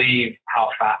hard to believe how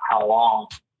fast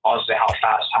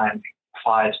time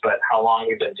flies, but how long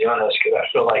we've been doing this, because I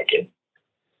feel like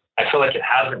it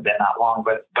hasn't been that long,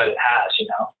 but it has.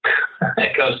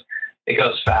 it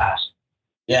goes fast.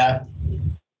 Yeah.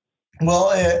 Well,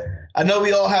 I know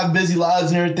we all have busy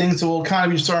lives and everything, so we'll kind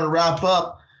of be starting to wrap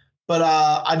up. But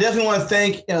I definitely want to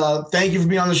thank you for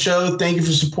being on the show. Thank you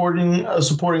for supporting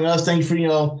us. Thank you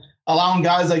for allowing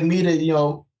guys like me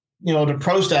to to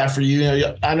pro staff for you.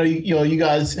 I know you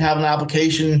guys have an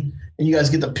application and you guys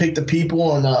get to pick the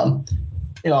people, and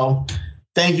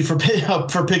thank you for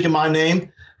picking my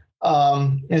name.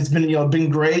 It's been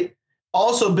great.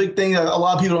 Also, a big thing that a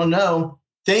lot of people don't know.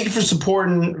 Thank you for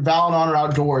supporting Val and Honor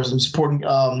Outdoors and supporting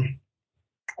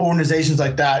organizations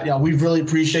like that. We really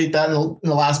appreciate that in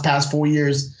the past 4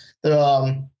 years.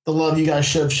 The love you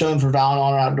guys have shown for Val and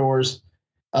Honor Outdoors,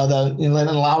 and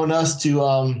allowing us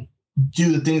to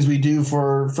do the things we do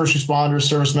for first responders,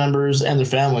 service members, and their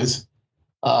families.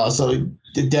 So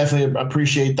definitely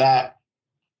appreciate that.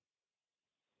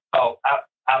 Oh,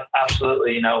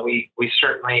 absolutely. We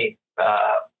certainly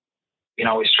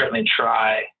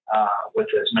try with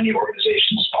as many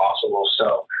organizations as possible.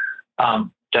 So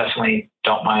definitely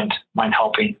don't mind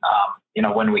helping,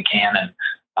 when we can.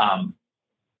 And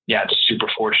just super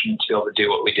fortunate to be able to do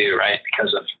what we do, right?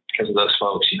 Because of those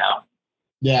folks,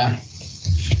 Yeah.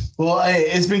 Well, hey,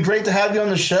 it's been great to have you on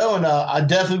the show, and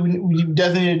we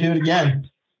definitely need to do it again.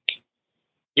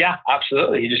 Yeah,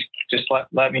 absolutely. You just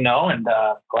let me know, and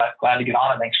glad to get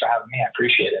on, and thanks for having me. I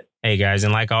appreciate it. Hey guys,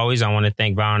 and like always, I want to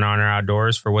thank Val and Honor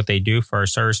Outdoors for what they do for our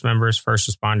service members, first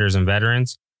responders, and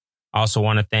veterans. I also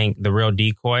want to thank The Real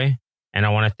Decoy, and I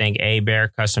want to thank A Bear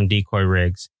Custom Decoy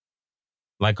Rigs.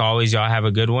 Like always, y'all have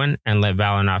a good one, and let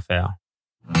valor not fail.